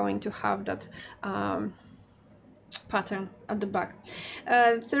 they're going to have that pattern at the back.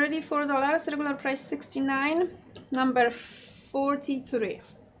 $34, regular price $69. Number 43,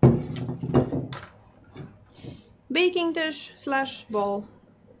 baking dish slash bowl.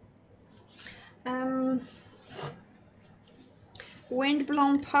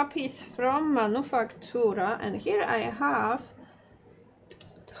 Windblown puppies from Manufaktura, and here I have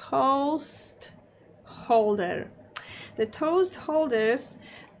toast holder. The toast holders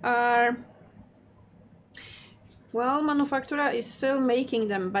are, well, Manufaktura is still making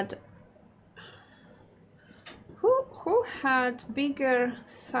them, but who had bigger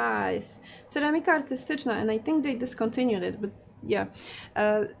size? Ceramika artystyczna, and I think they discontinued it, but yeah,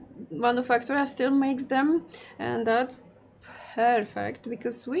 Manufaktura still makes them, and that's perfect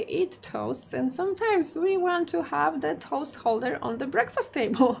because we eat toasts and sometimes we want to have the toast holder on the breakfast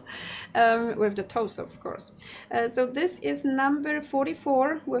table with the toast, of course. So this is number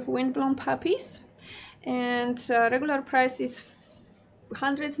 44 with windblown puppies, and regular price is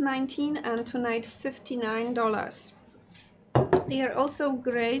 $119 and tonight $59. They are also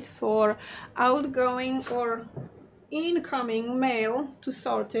great for outgoing or incoming mail to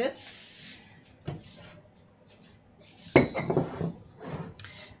sort it.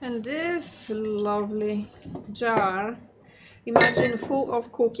 And this lovely jar, imagine full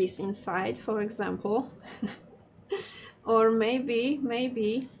of cookies inside, for example, or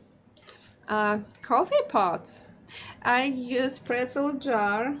maybe coffee pots. I use pretzel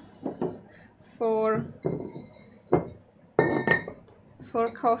jar for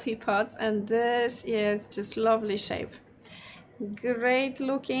coffee pots, and this is just lovely shape, great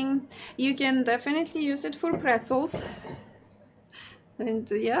looking. You can definitely use it for pretzels.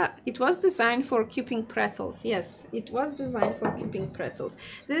 And yeah, it was designed for keeping pretzels. Yes, it was designed for keeping pretzels.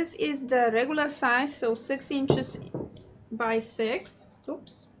 This is the regular size, so 6 inches by 6.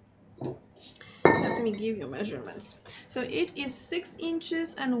 Oops. Let me give you measurements. So it is 6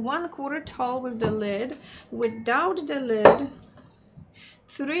 inches and 1/4 tall with the lid. Without the lid,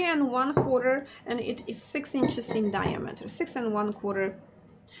 3 1/4, and it is 6 inches in diameter. 6 1/4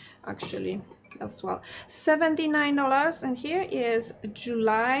 actually as well. $79, and here is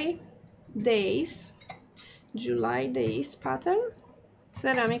July days pattern,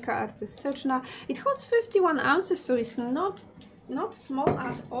 ceramika artystyczna. It holds 51 ounces, so it's not small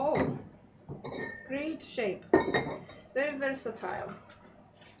at all. Great shape, very versatile.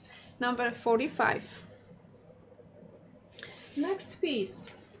 Number 45. Next piece.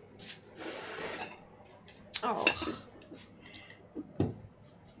 Oh,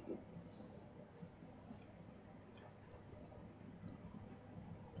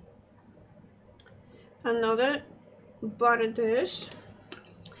 another butter dish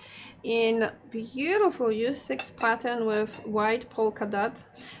in beautiful U6 pattern with white polka dot.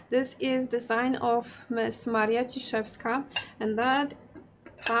 This is design of Miss Maria Ciszewska, and that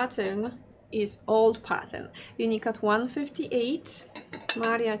pattern is old pattern. Unicat 158,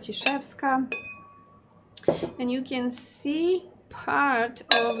 Maria Ciszewska, and you can see part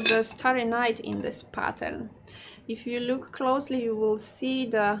of the Starry Night in this pattern. If you look closely, you will see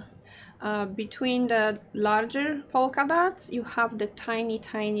the between the larger polka dots, you have the tiny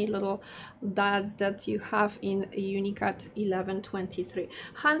little dots that you have in Unicat 1123.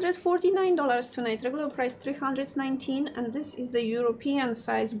 $149 tonight, regular price $319, and this is the European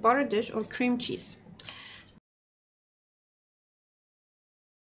size butter dish or cream cheese.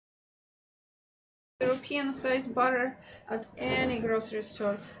 European size butter at any grocery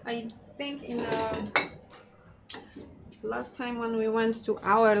store. I think in last time when we went to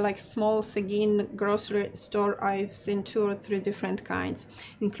our like small Seguin grocery store, I've seen 2 or 3 different kinds,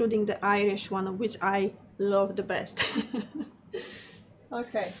 including the Irish one, which I love the best.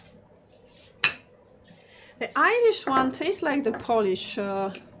 Okay. The Irish one tastes like the Polish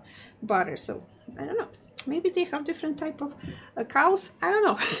butter, so I don't know. Maybe they have different type of cows. I don't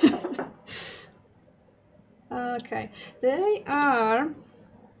know. Okay, they are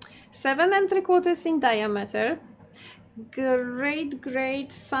 7 3/4 in diameter.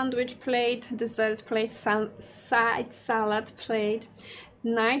 Great sandwich plate, dessert plate, side salad plate.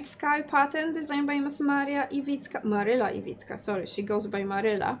 Night sky pattern designed by Miss Maryla Iwicka. Sorry, she goes by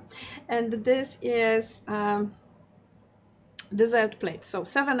Maryla. And this is dessert plate, so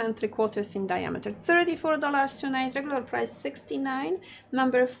 7 3/4 in diameter. $34 tonight, regular price $69.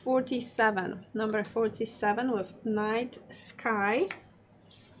 Number 47. Number 47 with night sky.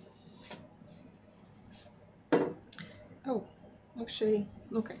 Oh, actually,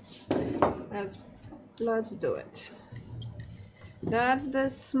 okay. Let's do it. That's the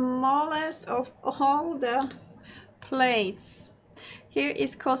smallest of all the plates. Here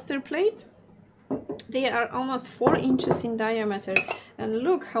is coaster plate. They are almost 4 inches in diameter, and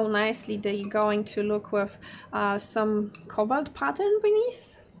look how nicely they're going to look with some cobalt pattern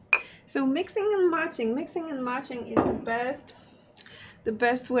beneath. So mixing and matching is the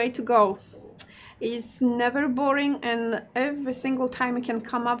best way to go. It's never boring, and every single time you can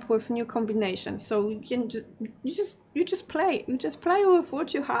come up with new combinations. So you can just play with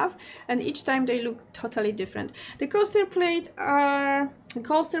what you have, and each time they look totally different. The coaster plates are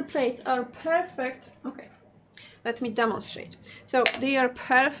perfect. Okay, let me demonstrate. So they are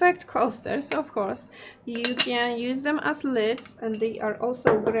perfect coasters, of course. You can use them as lids, and they are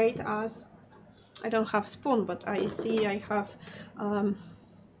also great as, I don't have spoon, but I see I have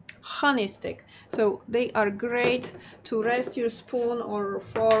honey stick. So they are great to rest your spoon or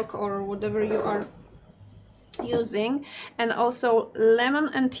fork or whatever you are using. And also lemon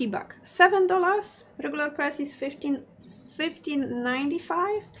and tea bag. $7. Regular price is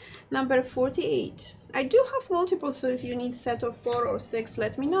 $15.95. Number 48. I do have multiples, so if you need set of 4 or 6,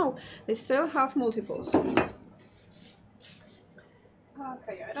 let me know. They still have multiples. Okay,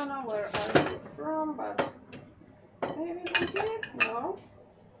 I don't know where I'm from, but maybe from here? No.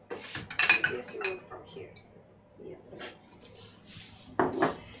 Yes, you look from here. Yes.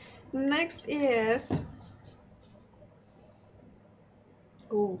 Next is,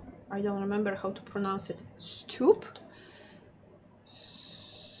 oh, I don't remember how to pronounce it. Stoop,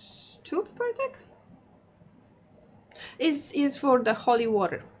 Bartek? Is for the holy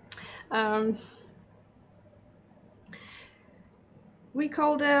water. We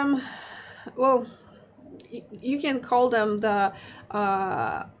call them, well, you can call them the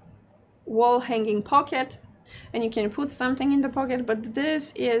wall hanging pocket, and you can put something in the pocket, but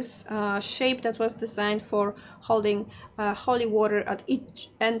this is a shape that was designed for holding holy water at each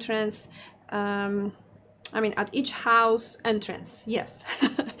entrance. I mean, at each house entrance, yes.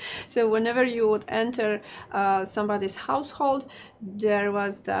 So whenever you would enter somebody's household, there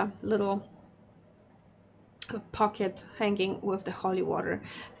was the little pocket hanging with the holy water,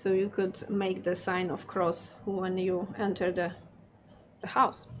 so you could make the sign of cross when you enter the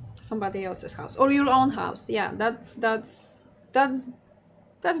house, somebody else's house or your own house. Yeah, that's the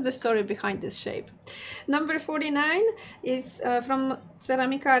story behind this shape. Number 49 is from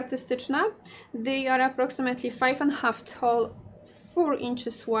Ceramika Artystyczna. They are approximately 5.5 tall, 4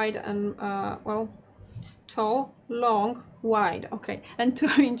 inches wide, and well, tall, long, wide, okay, and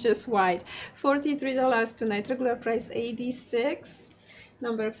 2 inches wide. $43 tonight, regular price $86.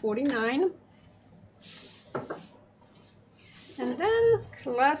 Number 49. And then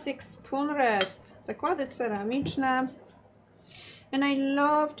classic spoon rest, zakłady ceramiczne. And I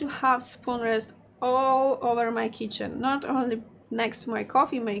love to have spoon rest all over my kitchen, not only next to my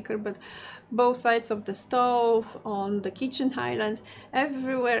coffee maker, but both sides of the stove, on the kitchen island,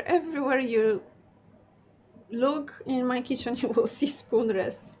 everywhere you look in my kitchen, you will see spoon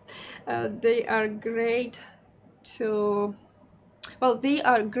rests. They are great to, well, they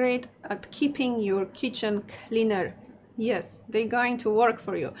are great at keeping your kitchen cleaner. Yes, they're going to work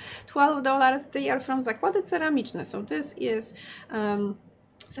for you. $12. They are from zakłady ceramiczne, so this is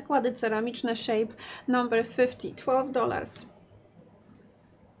Zakłady ceramiczne, shape number 50, $12.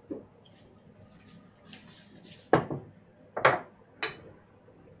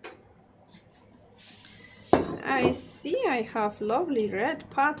 I see I have lovely red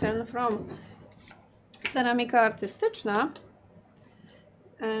pattern from Ceramika Artystyczna.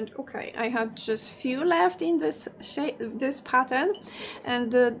 And okay, I have just few left in this shape, this pattern,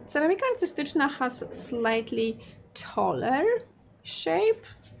 and the Ceramika Artystyczna has slightly taller shape.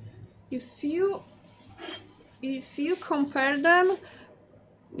 If you compare them,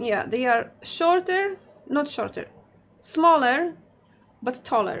 yeah, they are shorter, not shorter, smaller, but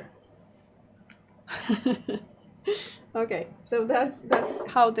taller. Okay, so that's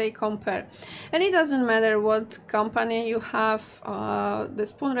how they compare, and it doesn't matter what company you have, the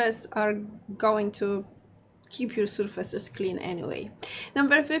spoon rests are going to keep your surfaces clean anyway.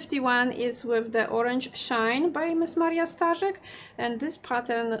 Number 51 is with the Orange Shine by Miss Maria Starzek, and this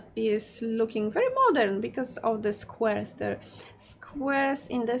pattern is looking very modern because of the squares. The squares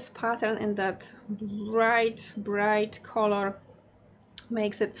in this pattern and that bright color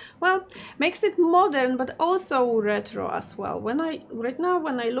makes it modern, but also retro as well. Right now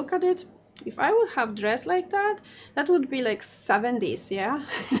when I look at it, if I would have dressed like that, that would be like 70s, yeah.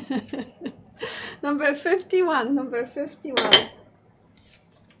 Number 51.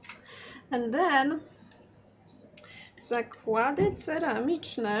 And then zakłady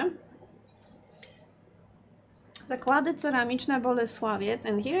ceramiczne Bolesławiec,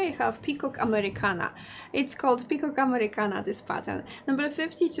 and here I have Peacock Americana. It's called Peacock Americana, this pattern. Number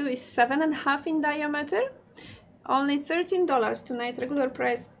 52 is 7.5 in diameter, only $13 tonight, regular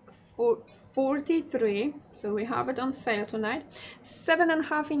price for $43, so we have it on sale tonight.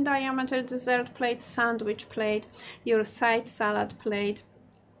 7.5 in diameter, dessert plate, sandwich plate, your side salad plate,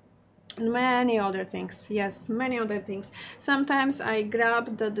 and many other things. Yes, many other things. Sometimes I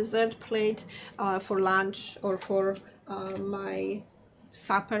grab the dessert plate for lunch or for my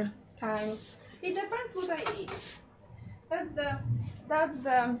supper time. It depends what I eat.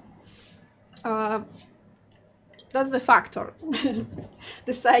 That's the factor,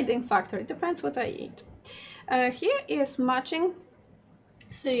 deciding factor. It depends what I eat. Here is matching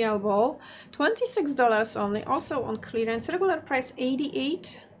cereal bowl, $26 only, also on clearance. Regular price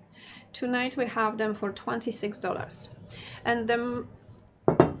 $88. Tonight we have them for $26. And the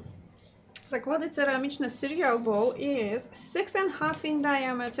zakłady ceramiczne cereal bowl is 6.5 in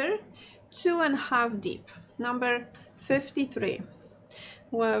diameter, 2.5 deep. Number 53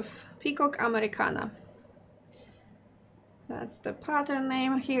 with Peacock Americana. That's the pattern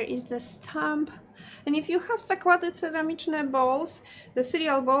name. Here is the stamp. And if you have zakłady ceramiczne bowls, the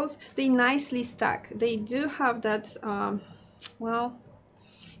cereal bowls, they nicely stack. They do have that, well,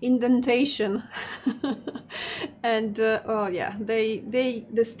 indentation. And oh yeah,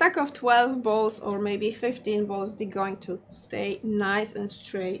 the stack of 12 balls or maybe 15 balls, they're going to stay nice and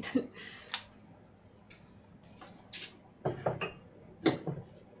straight.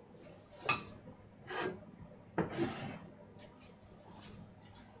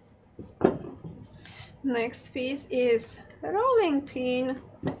 Next piece is rolling pin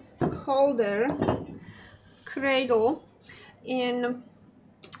holder cradle in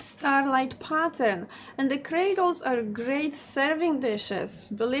starlight pattern, and the cradles are great serving dishes.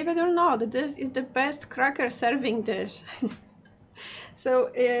 Believe it or not, this is the best cracker serving dish.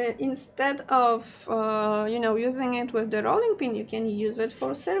 So instead of you know, using it with the rolling pin, you can use it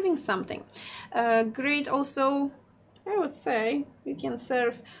for serving something. Great also, I would say, you can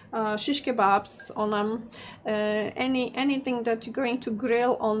serve shish kebabs on them, anything that you're going to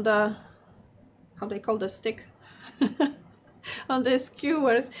grill on the, how they call the stick, on the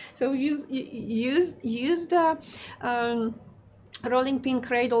skewers. So use the rolling pin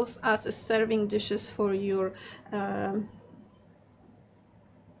cradles as a serving dishes for your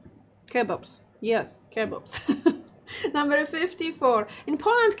kebabs. Yes, kebabs. Number 54. In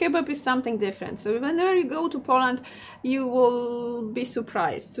Poland, kebab is something different. So whenever you go to Poland, you will be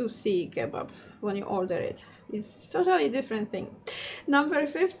surprised to see kebab when you order it. It's totally different thing. Number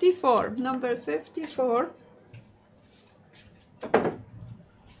 54. Number 54.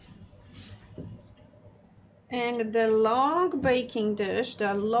 And the long baking dish,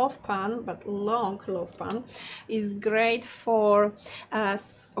 the loaf pan, but long loaf pan, is great for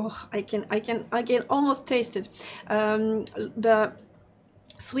oh, I can almost taste it. The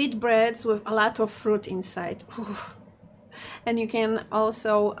sweet breads with a lot of fruit inside. Ooh. And you can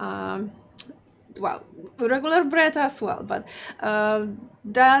also well, regular bread as well, but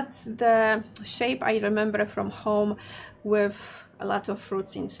that's the shape I remember from home, with a lot of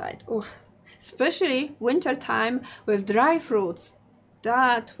fruits inside. Ooh. Especially winter time with dry fruits.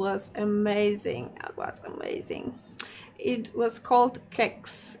 That was amazing. That was amazing. It was called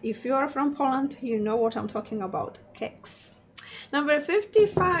keks. If you are from Poland, you know what I'm talking about. Keks. Number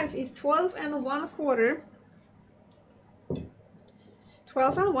 55 is 12 and 1/4.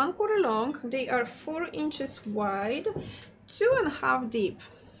 12 and 1/4 long. They are 4 inches wide, 2.5 deep.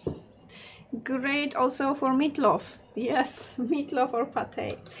 Great also for meatloaf. Yes, meatloaf or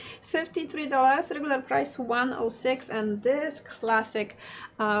pate. $53, regular price $106, and this classic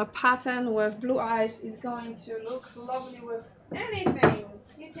pattern with blue eyes is going to look lovely with anything.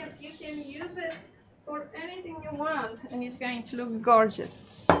 You can use it for anything you want, and it's going to look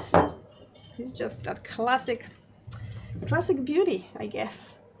gorgeous. It's just that classic beauty, I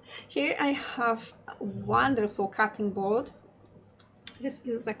guess. Here I have a wonderful cutting board. This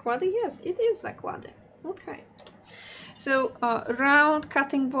is zakłady? Yes, it is zakłady. Okay. So round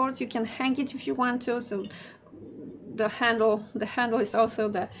cutting board, you can hang it if you want to. So the handle is also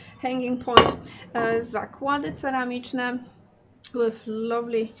the hanging point. Zakłady ceramiczne with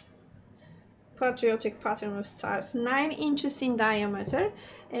lovely patriotic pattern with stars, 9 inches in diameter,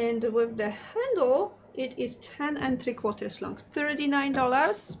 and with the handle it is 10 3/4 long.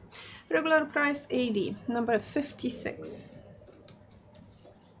 $39, regular price $80. Number 56.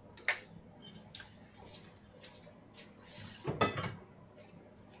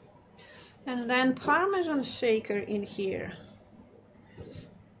 And then Parmesan shaker in here.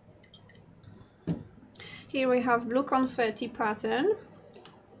 Here we have blue confetti pattern,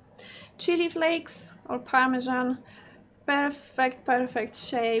 chili flakes or Parmesan, perfect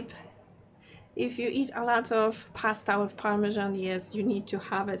shape. If you eat a lot of pasta with Parmesan, yes, you need to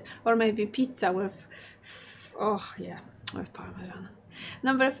have it, or maybe pizza with, oh yeah, with Parmesan.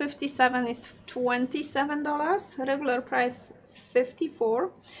 Number 57 is $27, regular price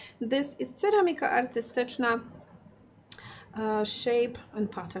 $54. This is ceramika artystyczna, shape and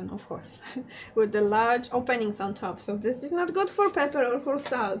pattern, of course, with the large openings on top. So this is not good for pepper or for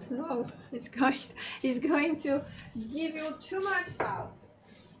salt. No, it's going to give you too much salt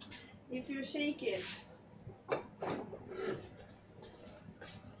if you shake it.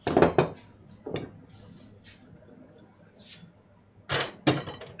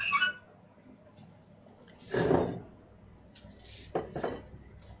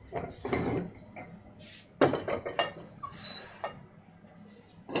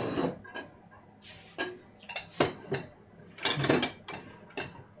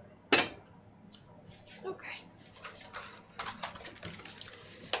 Okay.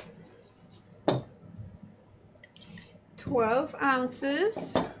 12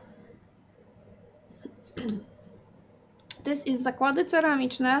 ounces. This is zakłady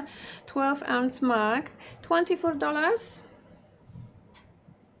ceramiczne, 12-ounce mug, $24.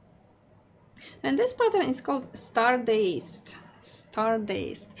 And this pattern is called Star Dazed.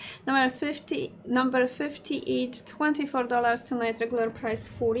 Number 58, $24 tonight, regular price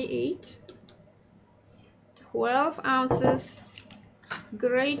 $48. 12 ounces,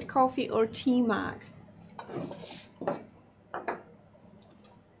 great coffee or tea mug.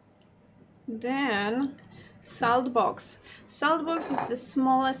 Then salt box. Salt box is the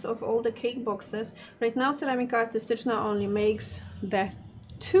smallest of all the cake boxes. Right now Ceramika Artystyczna only makes the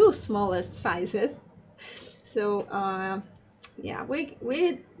 2 smallest sizes. So yeah, we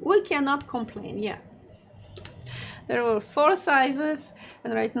cannot complain. Yeah, there were 4 sizes,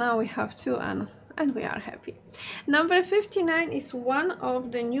 and right now we have 2, and we are happy. Number 59 is one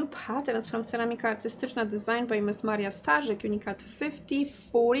of the new patterns from Ceramika Artystyczna, designed by Miss Maria Starzyk, Unicat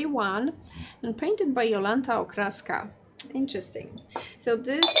 5041, and painted by Jolanta Okraska. Interesting. So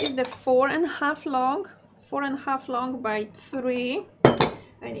this is the 4.5 long by 3.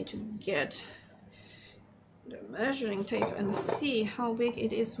 I need to get the measuring tape and see how big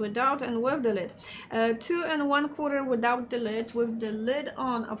it is without and with the lid. 2 1/4 without the lid, with the lid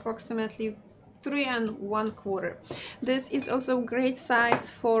on approximately 3 1/4. This is also great size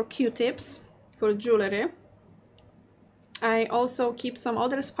for Q-tips, for jewelry. I also keep some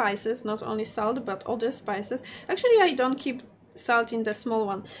other spices, not only salt but other spices. Actually, I don't keep salt in the small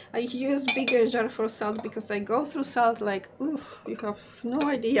one. I use bigger jar for salt because I go through salt like, oof, you have no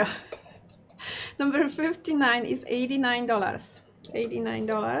idea. Number 59 is $89.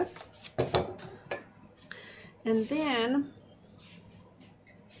 $89. And then,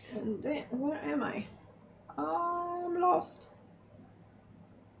 where am I? I'm lost.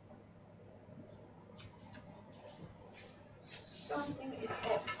 Something is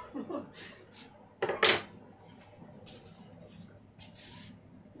off.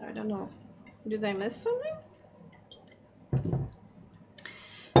 I don't know. Did I miss something?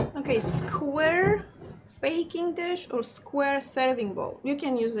 Okay, square baking dish or square serving bowl. You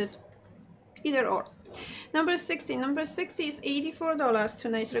can use it either or. Number 60. Number 60 is $84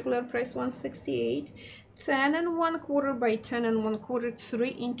 tonight. Regular price $168. 10 and 1/4 by 10 and 1/4, 3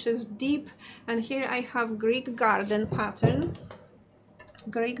 inches deep. And here I have Greek garden pattern.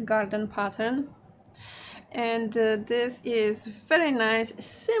 Greek garden pattern. And this is very nice,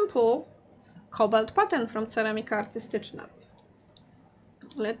 simple cobalt pattern from Ceramika Artystyczna.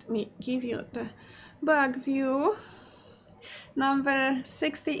 Let me give you the back view. Number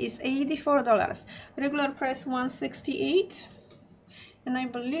 60 is $84. Regular price $168. And I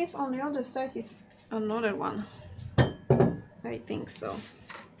believe on the other side is another one. I think so.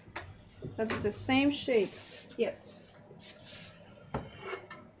 That's the same shape. Yes.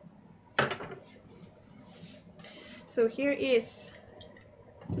 So here is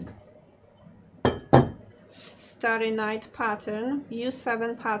Starry Night pattern,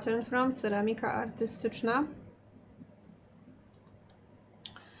 U7 pattern from Ceramika Artystyczna.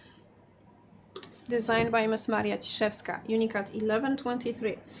 Designed by Miss Maria Ciszewska, Unicat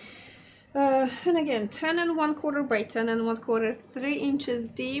 1123. And again, 10 and 1/4 by 10 and 1/4, 3 inches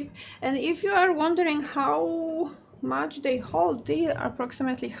deep. And if you are wondering how much they hold, they are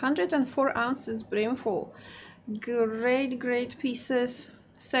approximately 104 ounces brimful. Great pieces,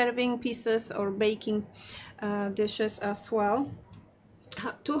 serving pieces or baking dishes as well.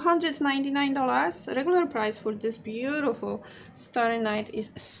 $299. Regular price for this beautiful Starry Night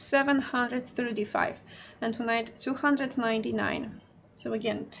is $735, and tonight $299. So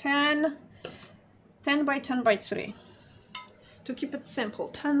again, 10 by 10 by 3. To keep it simple,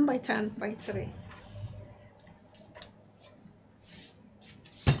 10 by 10 by 3.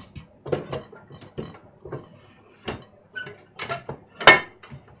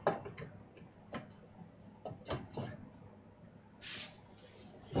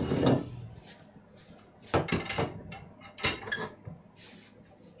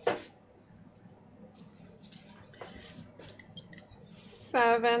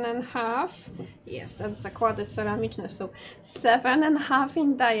 Seven and a half. Yes, that's zakłady ceramiczne, so 7.5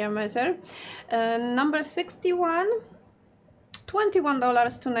 in diameter. Number 61,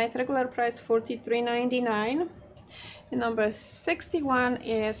 $21 tonight. Regular price $43.99. Number 61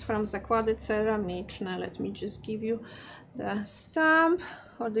 is from zakłady ceramiczne. Let me just give you the stamp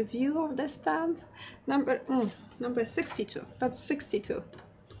or the view of the stamp. Number 62. That's 62.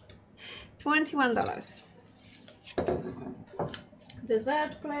 $21.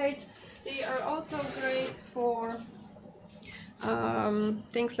 Dessert plate. They are also great for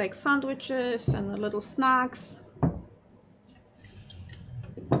things like sandwiches and little snacks.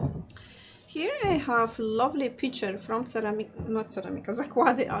 Here I have lovely picture from Ceramika,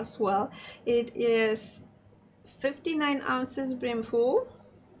 zakłady as well. It is 59 ounces brimful.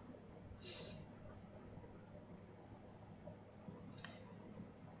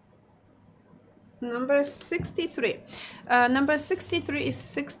 Number 63. Number 63 is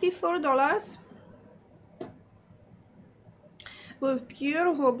 $64 with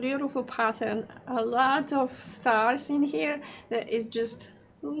beautiful pattern. A lot of stars in here. There is just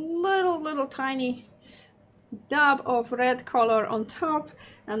little tiny dab of red color on top,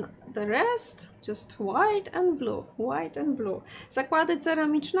 and the rest just white and blue. Zakłady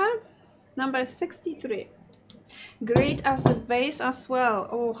ceramiczne. Number 63. Great as a vase as well.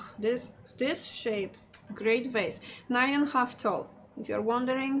 Oh, this shape, great vase. 9.5 tall. If you're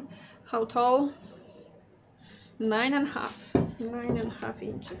wondering how tall, 9.5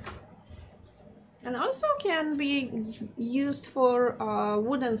 inches. And also can be used for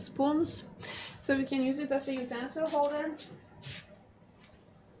wooden spoons, so you can use it as a utensil holder.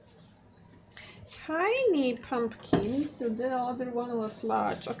 Tiny pumpkin, so the other one was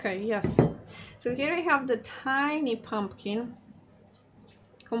large. Okay, yes. So here I have the tiny pumpkin.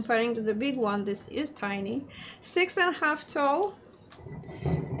 Comparing to the big one, this is tiny. 6.5 tall.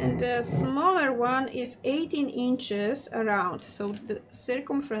 And the smaller one is 18 inches around. So the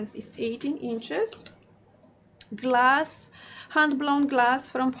circumference is 18 inches. Glass, hand-blown glass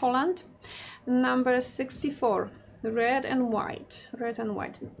from Poland. Number 64. Red and white.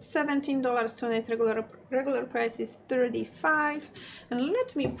 $17 tonight. Regular price is $35. And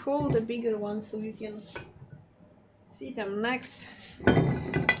let me pull the bigger one so you can see them next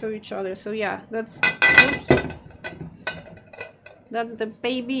to each other. So yeah, that's the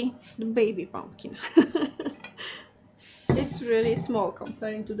baby pumpkin. It's really small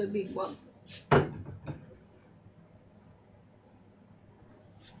comparing to the big one.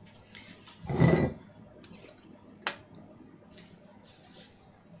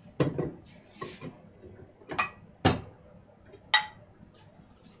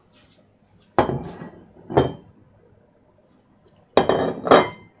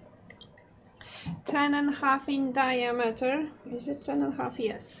 10.5 in diameter. Is it 10.5?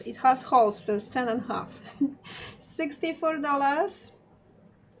 Yes, it has holes, so it's 10.5. $64.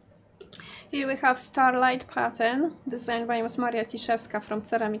 Here we have Starlight pattern, designed by Ms. Maria Ciszewska from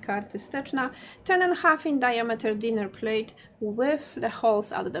Ceramika Artystyczna. 10.5 in diameter dinner plate with the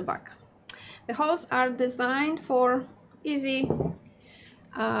holes at the back. The holes are designed for easy,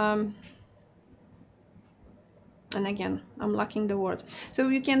 and again, I'm lacking the word. So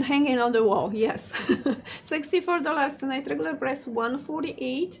you can hang it on the wall, yes. $64 tonight, regular price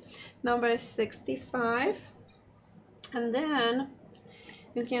 $148, number 65. And then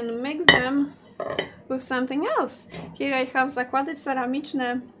you can mix them with something else. Here I have zakłady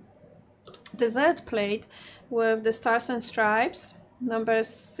ceramiczne dessert plate with the stars and stripes, number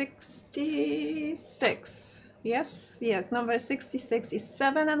 66. Yes, number 66 is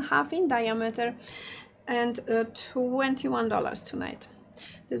 7.5 in diameter and $21 tonight.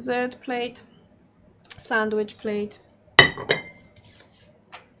 Dessert plate, sandwich plate,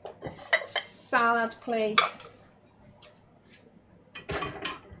 salad plate,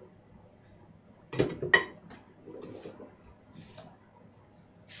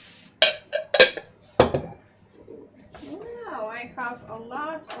 I have a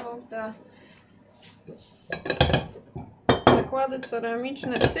lot of the zakłady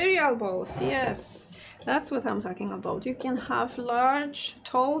ceramiczne cereal bowls. Yes, that's what I'm talking about. You can have large,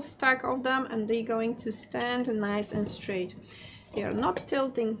 tall stack of them and they're going to stand nice and straight. They are not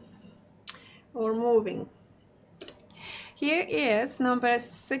tilting or moving. Here is number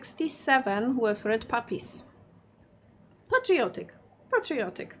 67 with red puppies. Patriotic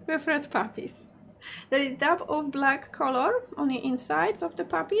with red puppies. There is dab of black color on the insides of the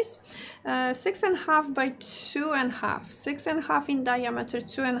puppies. 6.5 by 2.5. 6.5 in diameter,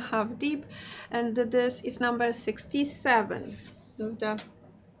 2.5 deep, and this is number 67 of the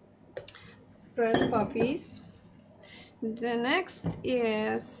red puppies. The next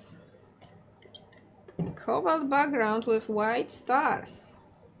is cobalt background with white stars.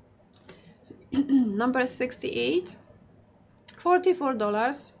 Number 68,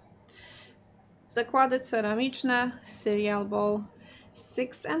 $44. Zakłady ceramiczne, cereal bowl,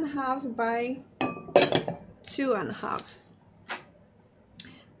 6.5 by 2.5.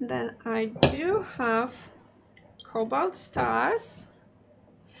 Then I do have cobalt stars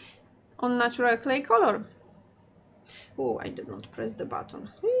on natural clay color. Oh, I did not press the button.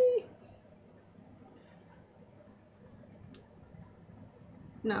 Whee!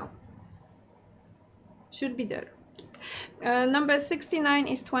 Now, should be there. Number 69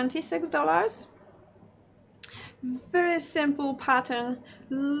 is $26. Very simple pattern,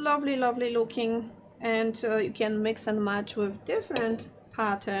 lovely looking, and you can mix and match with different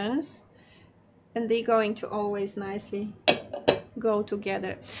patterns and they're going to always nicely go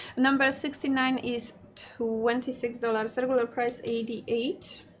together. Number 69 is $26, regular price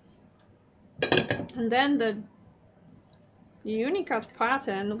 $88. And then the unicut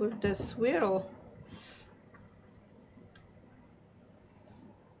pattern with the swirl.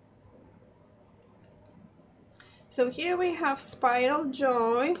 So here we have Spiral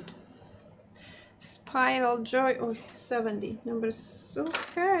Joy, oh, 70 numbers.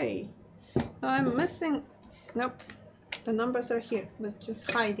 Okay, I'm missing, nope, the numbers are here but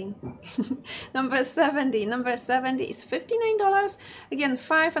just hiding. Number 70 is $59. Again,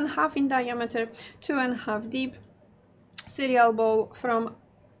 5.5 in diameter, 2.5 deep, cereal bowl from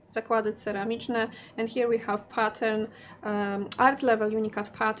zakłady ceramiczne, and here we have pattern, art level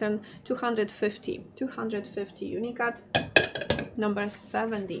unicut pattern, 250 unicut, number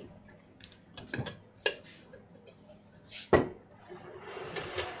 70.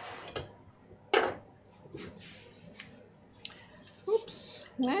 Oops,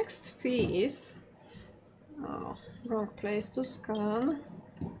 next piece, oh, wrong place to scan.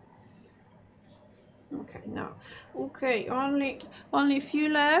 Okay, now, okay, only few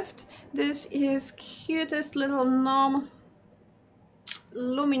left. This is cutest little gnome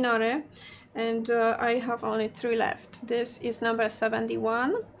luminary, and I have only 3 left. This is number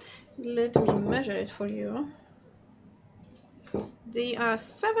 71. Let me measure it for you. They are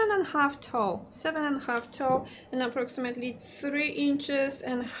 7.5 tall, 7.5 tall, and approximately 3.5 inches.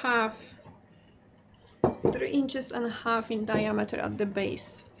 3.5 inches in diameter at the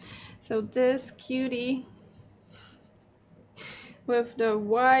base. So this cutie with the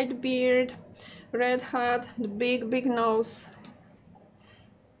white beard, red hat, the big nose.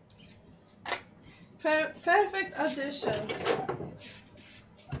 Perfect addition.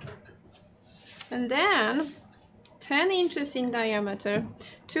 And then 10 inches in diameter,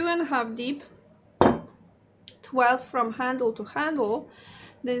 2.5 deep, 12 from handle to handle.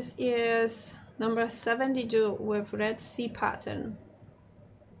 This is Number 72 with Red Sea pattern.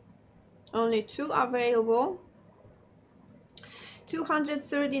 Only 2 available.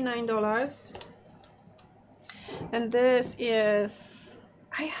 $239. And this is,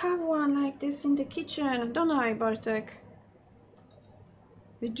 I have one like this in the kitchen, don't I, Bartek?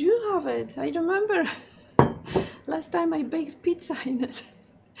 We do have it, I remember. Last time I baked pizza in it.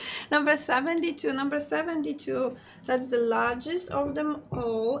 Number 72, number 72, that's the largest of them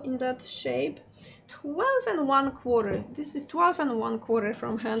all in that shape. 12 and 1/4. This is 12 and 1/4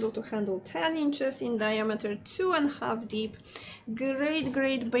 from handle to handle, 10 inches in diameter, 2.5 deep.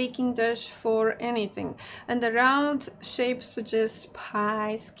 Great baking dish for anything. And the round shape suggests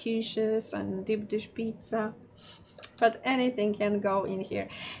pies, quiches, and deep dish pizza. But anything can go in here.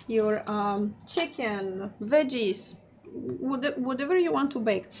 Your chicken, veggies, whatever you want to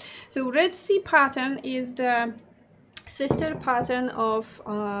bake. So Red Sea pattern is the sister pattern of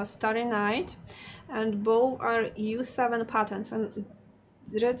Starry Night, and both are U7 patterns, and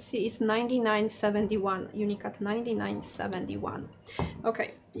Red Sea is 9971, Unicat 9971.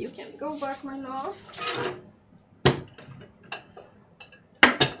 Okay, you can go back, my love.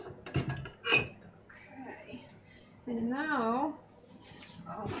 Okay, and now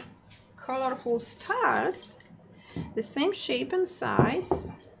colorful stars, the same shape and size.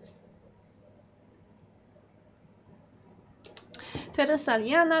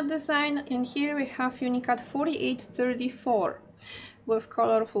 Terrasaliana design, and here we have Unicat 4834 with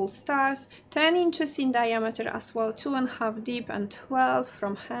colorful stars, 10 inches in diameter as well, 2.5 deep and 12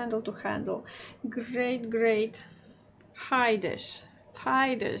 from handle to handle. Great pie dish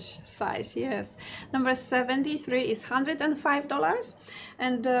size, yes. Number 73 is $105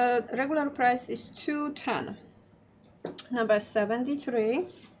 and the regular price is $210. Number 73.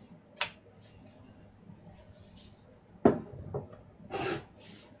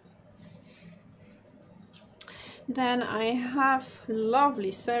 Then I have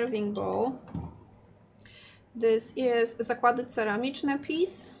lovely serving bowl. This is zakłady ceramiczne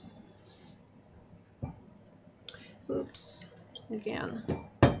piece. Oops, again.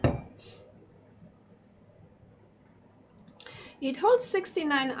 It holds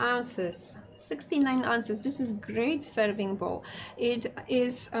 69 ounces. 69 ounces. This is great serving bowl. It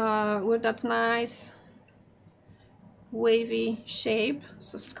is with that nice wavy shape,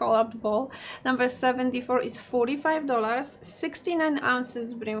 so scalloped bowl. Number 74 is $45. 69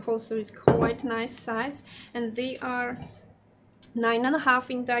 ounces brimful, so it's quite nice size, and they are 9.5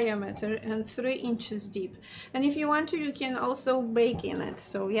 in diameter and 3 inches deep. And if you want to, you can also bake in it.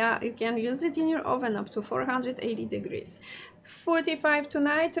 So yeah, you can use it in your oven up to 480 degrees. 45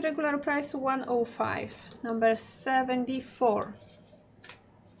 tonight, regular price $105. Number 74.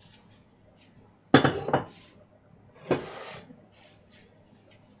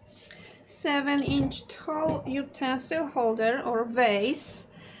 Seven-inch tall utensil holder or vase,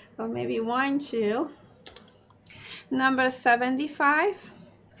 or maybe wine chill. Number 75,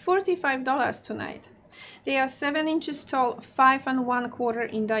 $45 tonight. They are 7 inches tall, 5 1/4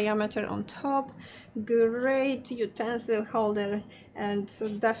 in diameter on top. Great utensil holder, and so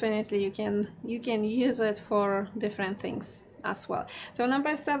definitely you can use it for different things as well. So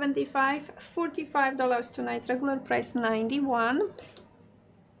number 75, $45 tonight. Regular price $91.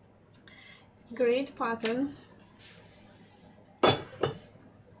 Great pattern.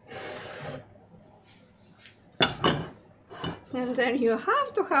 And then you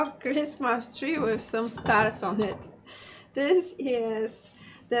have to have Christmas tree with some stars on it. This is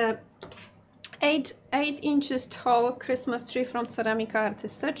the 8 inches tall Christmas tree from Ceramika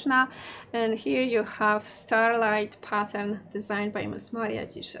Artystyczna, and here you have starlight pattern designed by Ms. Maria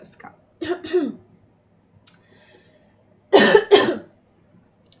Ciszewska.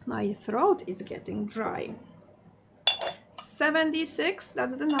 My throat is getting dry. 76,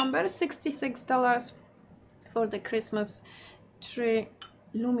 that's the number. $66 for the Christmas tree,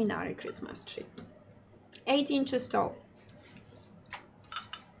 luminary Christmas tree. 8 inches tall.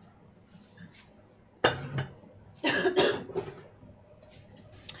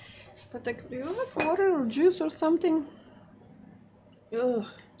 But like, do you have water or juice or something? Ugh.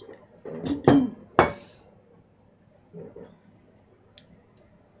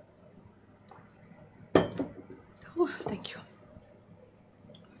 Oh, thank you.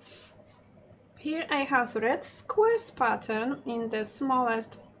 Here I have red squares pattern in the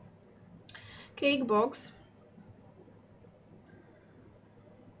smallest cake box.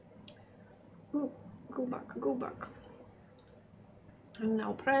 Ooh, go back. And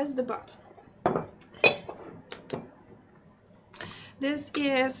now press the button. This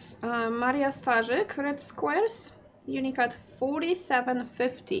is Maria Starzyk red squares, Unicat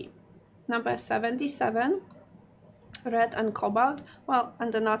 4750. number 77, red and cobalt, well,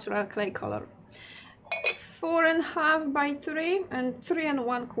 and the natural clay color. 4.5 by 3 and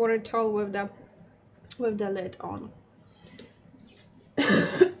 3.25 tall with the lid on.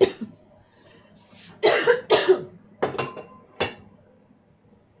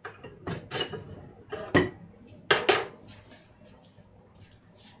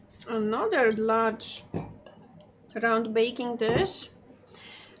 Another large round baking dish.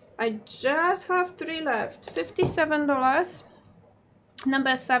 I just have 3 left. $57.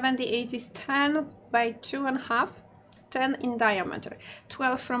 Number 78 is 10 by 2.5, 10 in diameter,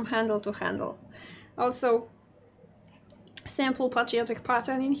 12 from handle to handle. Also, simple patriotic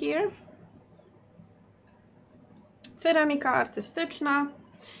pattern in here. Ceramika artystyczna,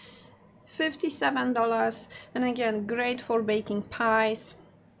 $57, and again, great for baking pies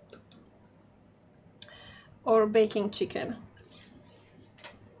or baking chicken.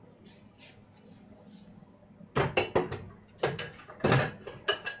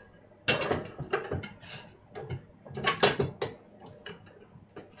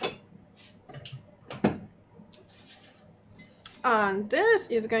 And this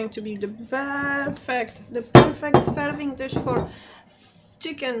is going to be the perfect serving dish for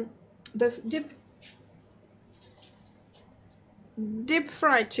chicken, the deep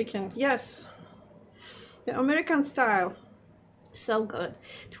fried chicken. Yes, the American style, so good.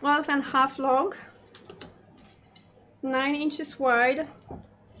 12.5 long, 9 inches wide,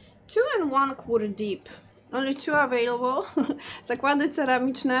 2.25 deep. Only 2 available. Zakłady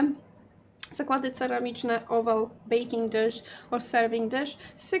ceramiczne, oval baking dish or serving dish,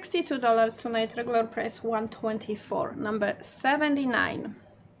 $62 tonight, regular price $124. Number 79.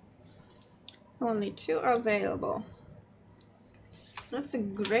 Only 2 available. That's a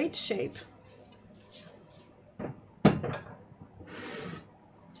great shape.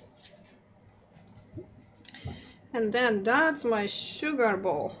 And then that's my sugar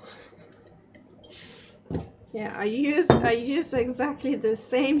bowl. Yeah, I use exactly the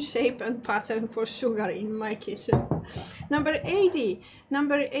same shape and pattern for sugar in my kitchen. Number 80.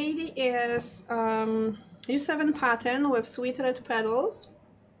 Number 80 is U7 pattern with sweet red petals.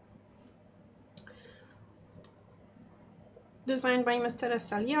 Designed by Mr.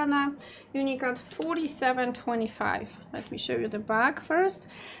 Saliana. Unicode 4725. Let me show you the back first.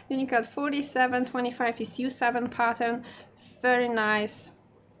 Unicode 4725 is U7 pattern. Very nice.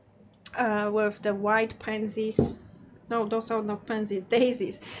 With the white pansies, no, those are not pansies,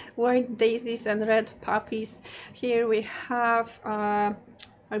 daisies, white daisies and red poppies. Here we have I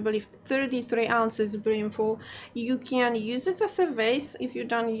believe 33 ounces brimful. You can use it as a vase if you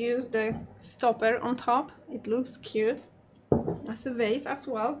don't use the stopper on top. It looks cute as a vase as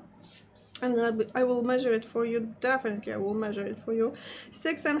well. And I will measure it for you. Definitely I will measure it for you.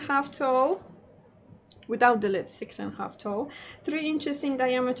 6.5 tall without the lid, 6.5 tall, 3 inches in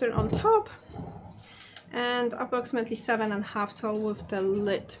diameter on top, and approximately 7.5 tall with the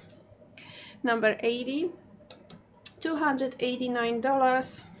lid. Number 80,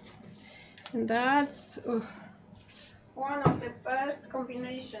 $289, and that's one of the best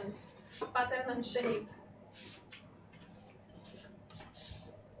combinations, pattern and shape.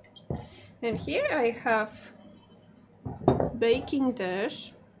 And here I have baking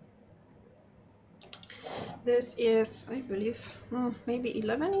dish. This is, I believe, maybe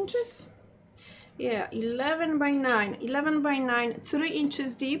 11 inches. Yeah, 11 by 9, 11 by 9, 3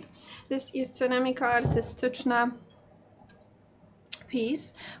 inches deep. This is Ceramika artystyczna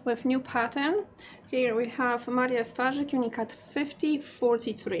piece with new pattern. Here we have Maria Starzyk, Unicode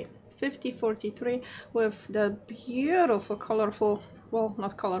 5043. 5043 with the beautiful, colorful, well,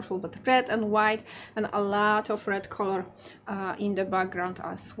 not colorful, but red and white, and a lot of red color in the background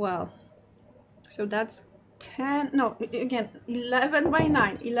as well. So that's 11 by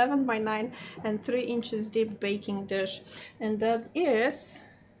 9, 11 by 9 and 3 inches deep baking dish. And that is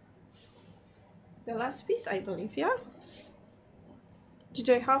the last piece, I believe. Yeah, did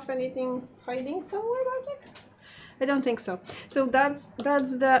I have anything hiding somewhere like it? I don't think so. So that's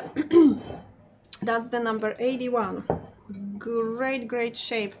the that's the number 81. Great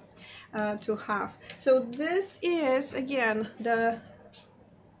shape to have. So this is again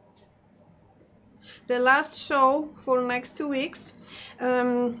the last show for next 2 weeks.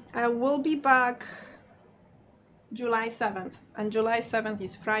 I will be back July 7th, and July 7th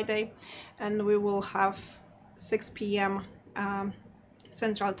is Friday, and we will have 6 p.m.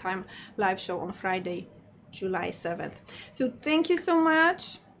 Central Time live show on Friday, July 7th. So thank you so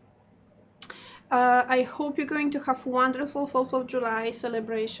much. I hope you're going to have wonderful 4th of July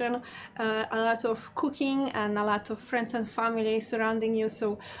celebration, a lot of cooking and a lot of friends and family surrounding you.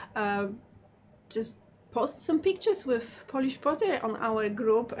 So just post some pictures with Polish Pottery on our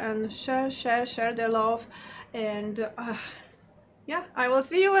group and share the love. And yeah, I will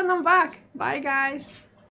see you when I'm back. Bye guys.